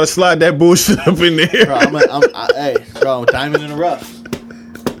did try to slide that bullshit up in there. Bro, I'm diamond in the rough.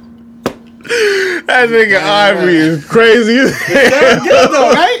 That nigga Ivory is crazy as hell. It's good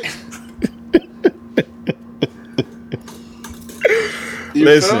though, right?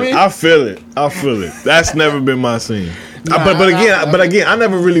 Listen, I feel it. That's never been my scene. But again, I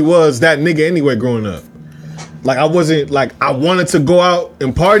never really was that nigga anyway growing up. Like I wasn't like I wanted to go out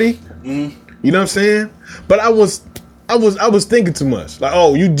and party. Mm-hmm. You know what I'm saying? But I was thinking too much. Like,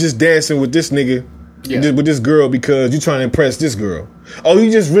 oh, you just dancing with this nigga, with this girl because you trying to impress this girl. Oh, you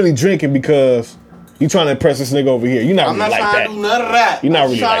just really drinking because you trying to impress this nigga over here. You're not really like that. I'm not trying to do none of that. You're not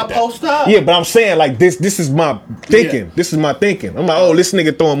really like that. I'm trying to post up. Yeah, but I'm saying like this is my thinking. Yeah. This is my thinking. I'm like, oh, this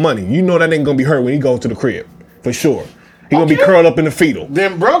nigga throwing money. You know that nigga gonna be hurt when he goes to the crib. For sure. He gonna be curled up in the fetal.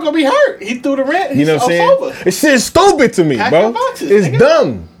 Then bro gonna be hurt. He threw the rent. You know what I'm saying? It's shit stupid to me, bro. It's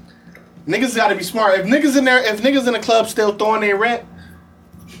dumb. Niggas gotta be smart. If niggas in the club still throwing their rent,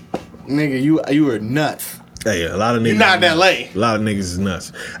 nigga, you are nuts. Hey, a lot of niggas. You're not in LA. A lot of niggas is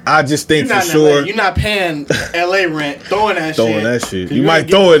nuts. I just think for sure. You're not paying LA rent, throwing that shit. You might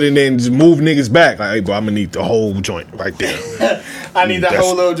throw it and then just move niggas back. Like, hey, bro, I'm gonna need the whole joint right there. I need that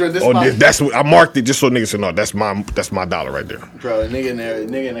whole little joint. That's what I marked it just so niggas know that's my dollar right there. Bro, nigga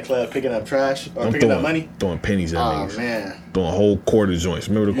in the club picking up trash or picking up money, throwing pennies at niggas. Oh man, throwing whole quarter joints.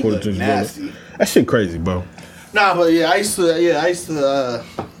 Remember the quarter joints? Nasty. That shit crazy, bro. Nah, but yeah, I used to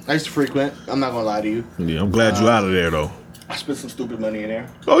frequent. I'm not gonna lie to you. Yeah, I'm glad you out of there though. I spent some stupid money in there.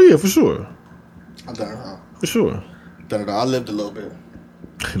 Oh yeah, for sure. I've done it wrong. For sure. Done it all. I lived a little bit.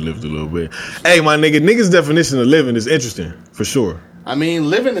 Hey, my nigga's definition of living is interesting for sure. I mean,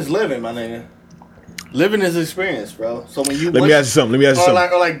 living is living, my nigga. Living is experience, bro. So when you let me ask you something.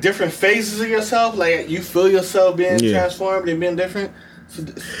 Or like different phases of yourself, like you feel yourself being transformed and being different.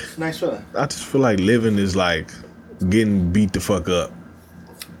 It's a nice feeling. I just feel like living is like getting beat the fuck up.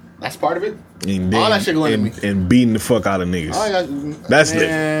 That's part of it. And all that shit going to me. And beating the fuck out of niggas. That's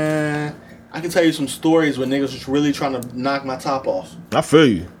living. I can tell you some stories where niggas was really trying to knock my top off. I feel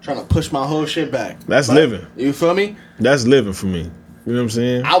you. Trying to push my whole shit back. That's living. You feel me? That's living for me. You know what I'm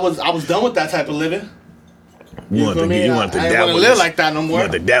saying? I was done with that type of living. You want to live like that no more. You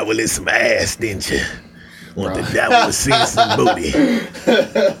want the devil in some ass, didn't you? Want the devil to see some booty. Hey,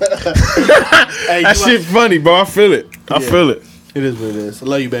 that shit funny, bro. I feel it. I feel it. It is what it is. I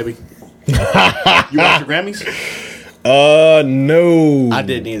love you, baby. You watch the Grammys? No. I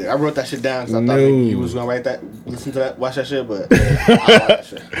didn't either. I wrote that shit down because I thought you was gonna listen to that, watch that shit, but I watched that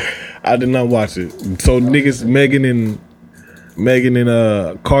shit. I did not watch it. So niggas, Megan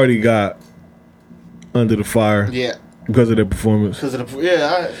and Cardi got under the fire. Yeah. Because of their performance. Because of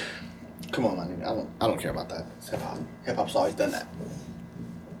the come on, man. I don't care about that. It's hip hop. Hip hop's always done that.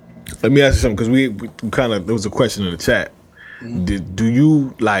 Let me ask you something, because we kind of, there was a question in the chat. Do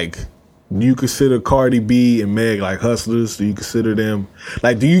you consider Cardi B and Meg like hustlers? Do you consider them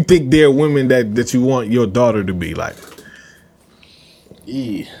like? Do you think they're women that you want your daughter to be like?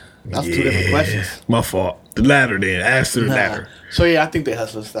 That's two different questions. My fault. The latter, then. Answer the latter. So I think they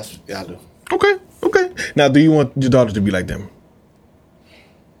hustlers. I do. Okay. Now, do you want your daughter to be like them?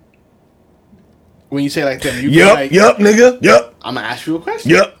 When you say like them, you nigga. Yep. I'm gonna ask you a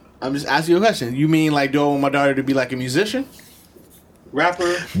question. Yep. I'm just asking you a question. You mean like, do I want my daughter to be like a musician,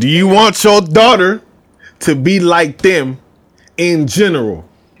 rapper? Do you want your daughter to be like them in general?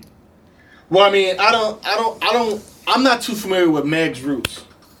 Well, I mean, I'm not too familiar with Meg's roots.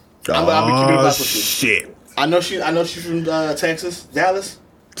 I'll be keeping it up with you. Shit. I know she's from Texas, Dallas.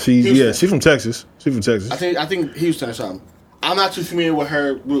 She's from Texas. I think Houston or something. I'm not too familiar with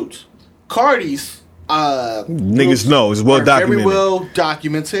her roots. Cardi's niggas know it's well documented. Very well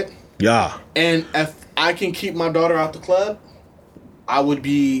documented. Yeah. And if I can keep my daughter out the club, I would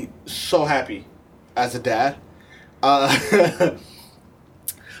be so happy as a dad. But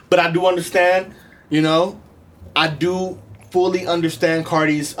I do understand, I do fully understand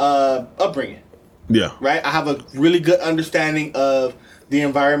Cardi's upbringing. Yeah. Right? I have a really good understanding of the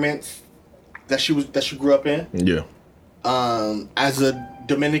environments that she grew up in. Yeah. As a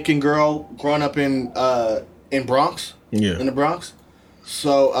Dominican girl growing up in Bronx. Yeah. In the Bronx.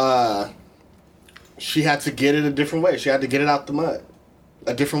 So she had to get it a different way. She had to get it out the mud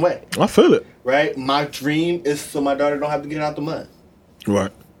a different way. I feel it. Right? My dream is so my daughter don't have to get it out the mud.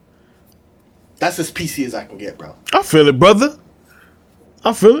 Right. That's as PC as I can get, bro. I feel it, brother.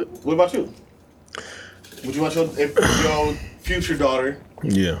 I feel it. What about you? Would you want your future daughter?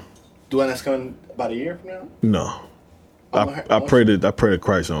 Yeah. Do one that's coming about a year from now? No. I pray that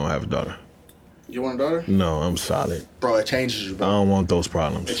Christ I don't have a daughter. You want a daughter? No, I'm solid. Bro, it changes you, bro. I don't want those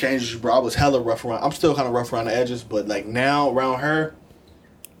problems. It changes you, bro. I was hella rough around. I'm still kind of rough around the edges, but like now around her,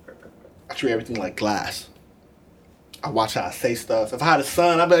 I treat everything like glass. I watch how I say stuff. If I had a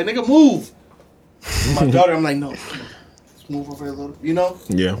son, I'd be like, nigga, move. My daughter, I'm like, no, let's move over here a little.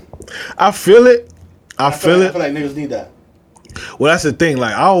 Yeah. I feel it. I feel it. I feel like niggas need that. Well, that's the thing.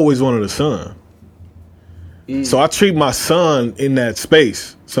 Like, I always wanted a son. So I treat my son in that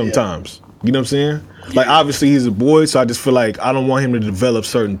space sometimes. Yeah. You know what I'm saying? Yeah. Like, obviously, he's a boy, so I just feel like I don't want him to develop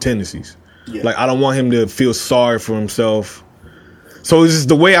certain tendencies. Yeah. Like, I don't want him to feel sorry for himself. So it's just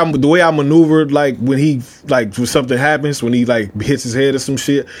the way I maneuvered, like, when when something happens, when he, like, hits his head or some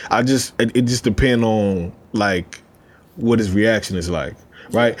shit, it just depends on, like, what his reaction is like,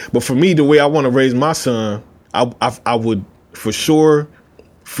 right? But for me, the way I want to raise my son, I would, for sure,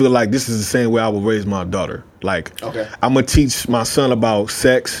 feel like this is the same way I would raise my daughter. Like, okay. I'm going to teach my son about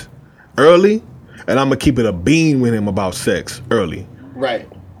sex early, and I'm going to keep it a bean with him about sex early. Right.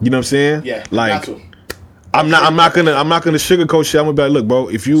 You know what I'm saying? Yeah. Like, I'm not gonna sugarcoat shit. I'm gonna be like, look, bro,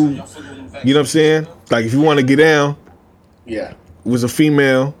 if you know what I'm saying? Like, if you want to get down, with a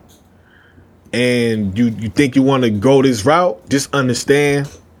female, and you think you want to go this route, just understand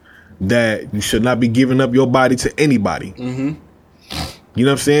that you should not be giving up your body to anybody. Mm-hmm. You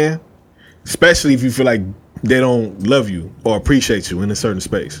know what I'm saying? Especially if you feel like they don't love you or appreciate you in a certain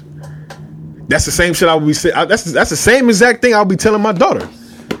space. That's the same shit I would be saying. That's the same exact thing I'll be telling my daughter.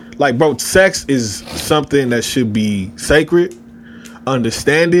 Like, bro, sex is something that should be sacred.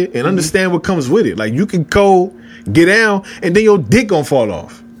 Understand it and understand what comes with it. Like, you can go get down and then your dick gonna fall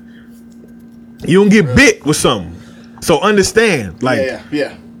off. You don't get bit with something. So understand. Like,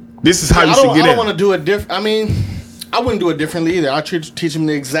 yeah. This is how you should get down. I don't want to do it different. I mean, I wouldn't do it differently either. I teach them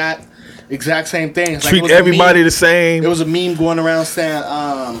the exact same things. Treat everybody the same. There was a meme going around saying,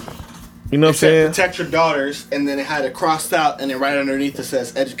 you know what I'm saying? Protect your daughters, and then it had it crossed out, and then right underneath it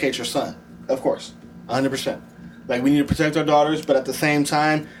says, educate your son. Of course. 100%. Like, we need to protect our daughters, but at the same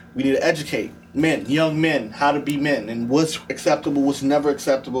time, we need to educate men, young men, how to be men, and what's acceptable, what's never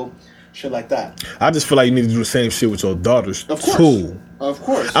acceptable, shit like that. I just feel like you need to do the same shit with your daughters, of course. too. Of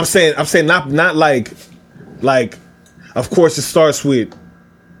course. I'm saying not like, of course it starts with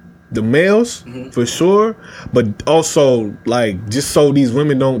the males, for sure, but also, like, just so these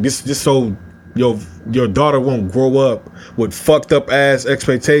women don't, just so your daughter won't grow up with fucked up ass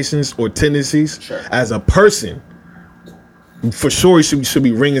expectations or tendencies as a person. For sure, you should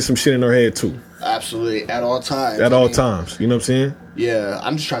be ringing some shit in her head too. Absolutely, at all times. At all times, you know what I'm saying? Yeah,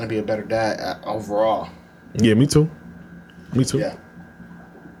 I'm just trying to be a better dad overall. Yeah, me too. Yeah. You know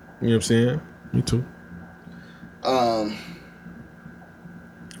what I'm saying? Me too.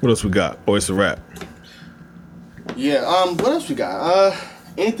 What else we got? Or it's a wrap. Yeah. What else we got?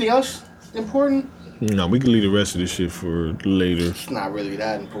 Anything else important? No, we can leave the rest of this shit for later. It's not really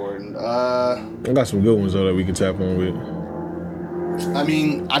that important. I got some good ones though that we can tap on with. I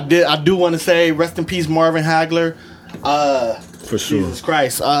mean, I do want to say rest in peace, Marvin Hagler. For sure. Jesus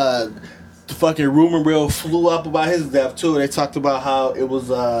Christ. The fucking rumor mill flew up about his death too. They talked about how it was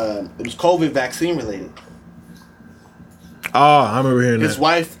COVID vaccine related. Oh, I remember hearing His that.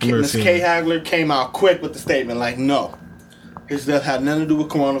 wife, Miss Kay Hagler, came out quick with the statement like, no, his death had nothing to do with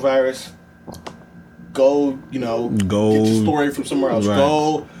coronavirus. Go, get your story from somewhere else. Right.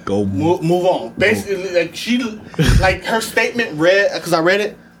 Go move on. Basically, like her statement read, because I read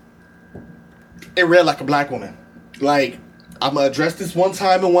it, it read like a black woman. Like, I'm going to address this one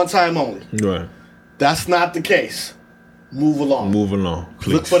time and one time only. Right. That's not the case. Move along.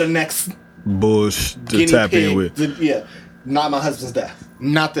 Please. Look for the next bush to tap in with. Not my husband's death.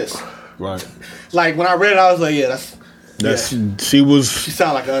 Not this. Right. Like, when I read it, I was like, that's she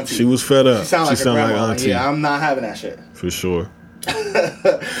sounded like an auntie. She was fed up. She sounded like a grandma. auntie. Yeah, I'm not having that shit. For sure.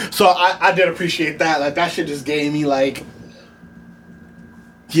 So I did appreciate that. Like, that shit just gave me like,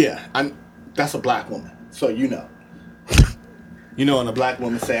 that's a black woman. So when a black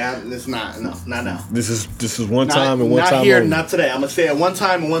woman say, "It's not now." This is one time and one time not here, only. not today. I'm gonna say it one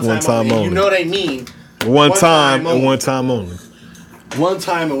time and one time only. You know what I mean? One time and one time only. One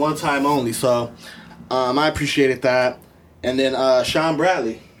time and one time only. So, I appreciated that. And then Sean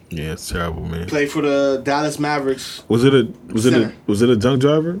Bradley. Yeah, it's terrible, man. Played for the Dallas Mavericks. Was it a dunk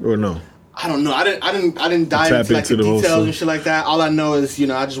driver or no? I don't know. I didn't dive into like the details and shit like that. All I know is,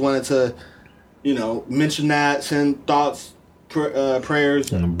 I just wanted to, mention that, send thoughts,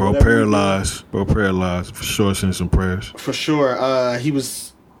 prayers. Bro paralyzed. For sure, send some prayers. For sure. He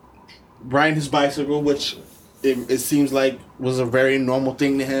was riding his bicycle, which it seems like was a very normal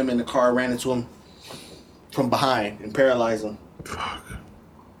thing to him, and the car ran into him from behind and paralyzed him. Fuck.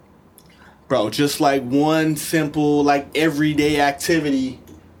 Bro, just like one simple, like everyday activity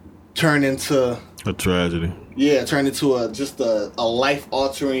turned into a tragedy. Yeah, turned into a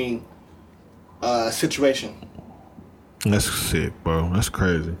life-altering situation. That's sick, bro. That's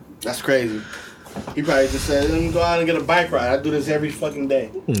crazy. That's crazy. He probably just said, let me go out and get a bike ride. I do this every fucking day.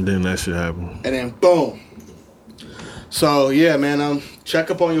 And then that shit happened. And then boom. So, yeah, man,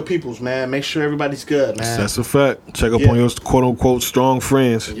 check up on your peoples, man. Make sure everybody's good, man. That's a fact. Check up on your quote-unquote strong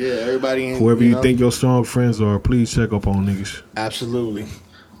friends. Yeah, everybody. Whoever you think your strong friends are, please check up on niggas. Absolutely.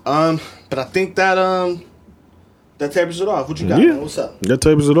 But I think that tapers it off. What you got, man? What's up? That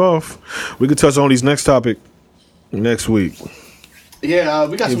tapers it off. We can touch on these next topic next week. Yeah,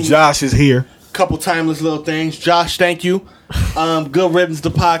 we got some. Josh is here. Couple timeless little things. Josh, thank you. Good Riddance, the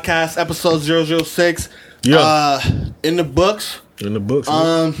podcast, episode 006. Yeah. In the books.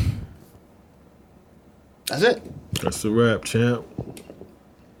 Man. That's it. That's the wrap, champ.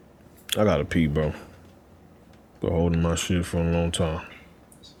 I gotta pee, bro. Been holding my shit for a long time.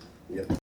 Yep.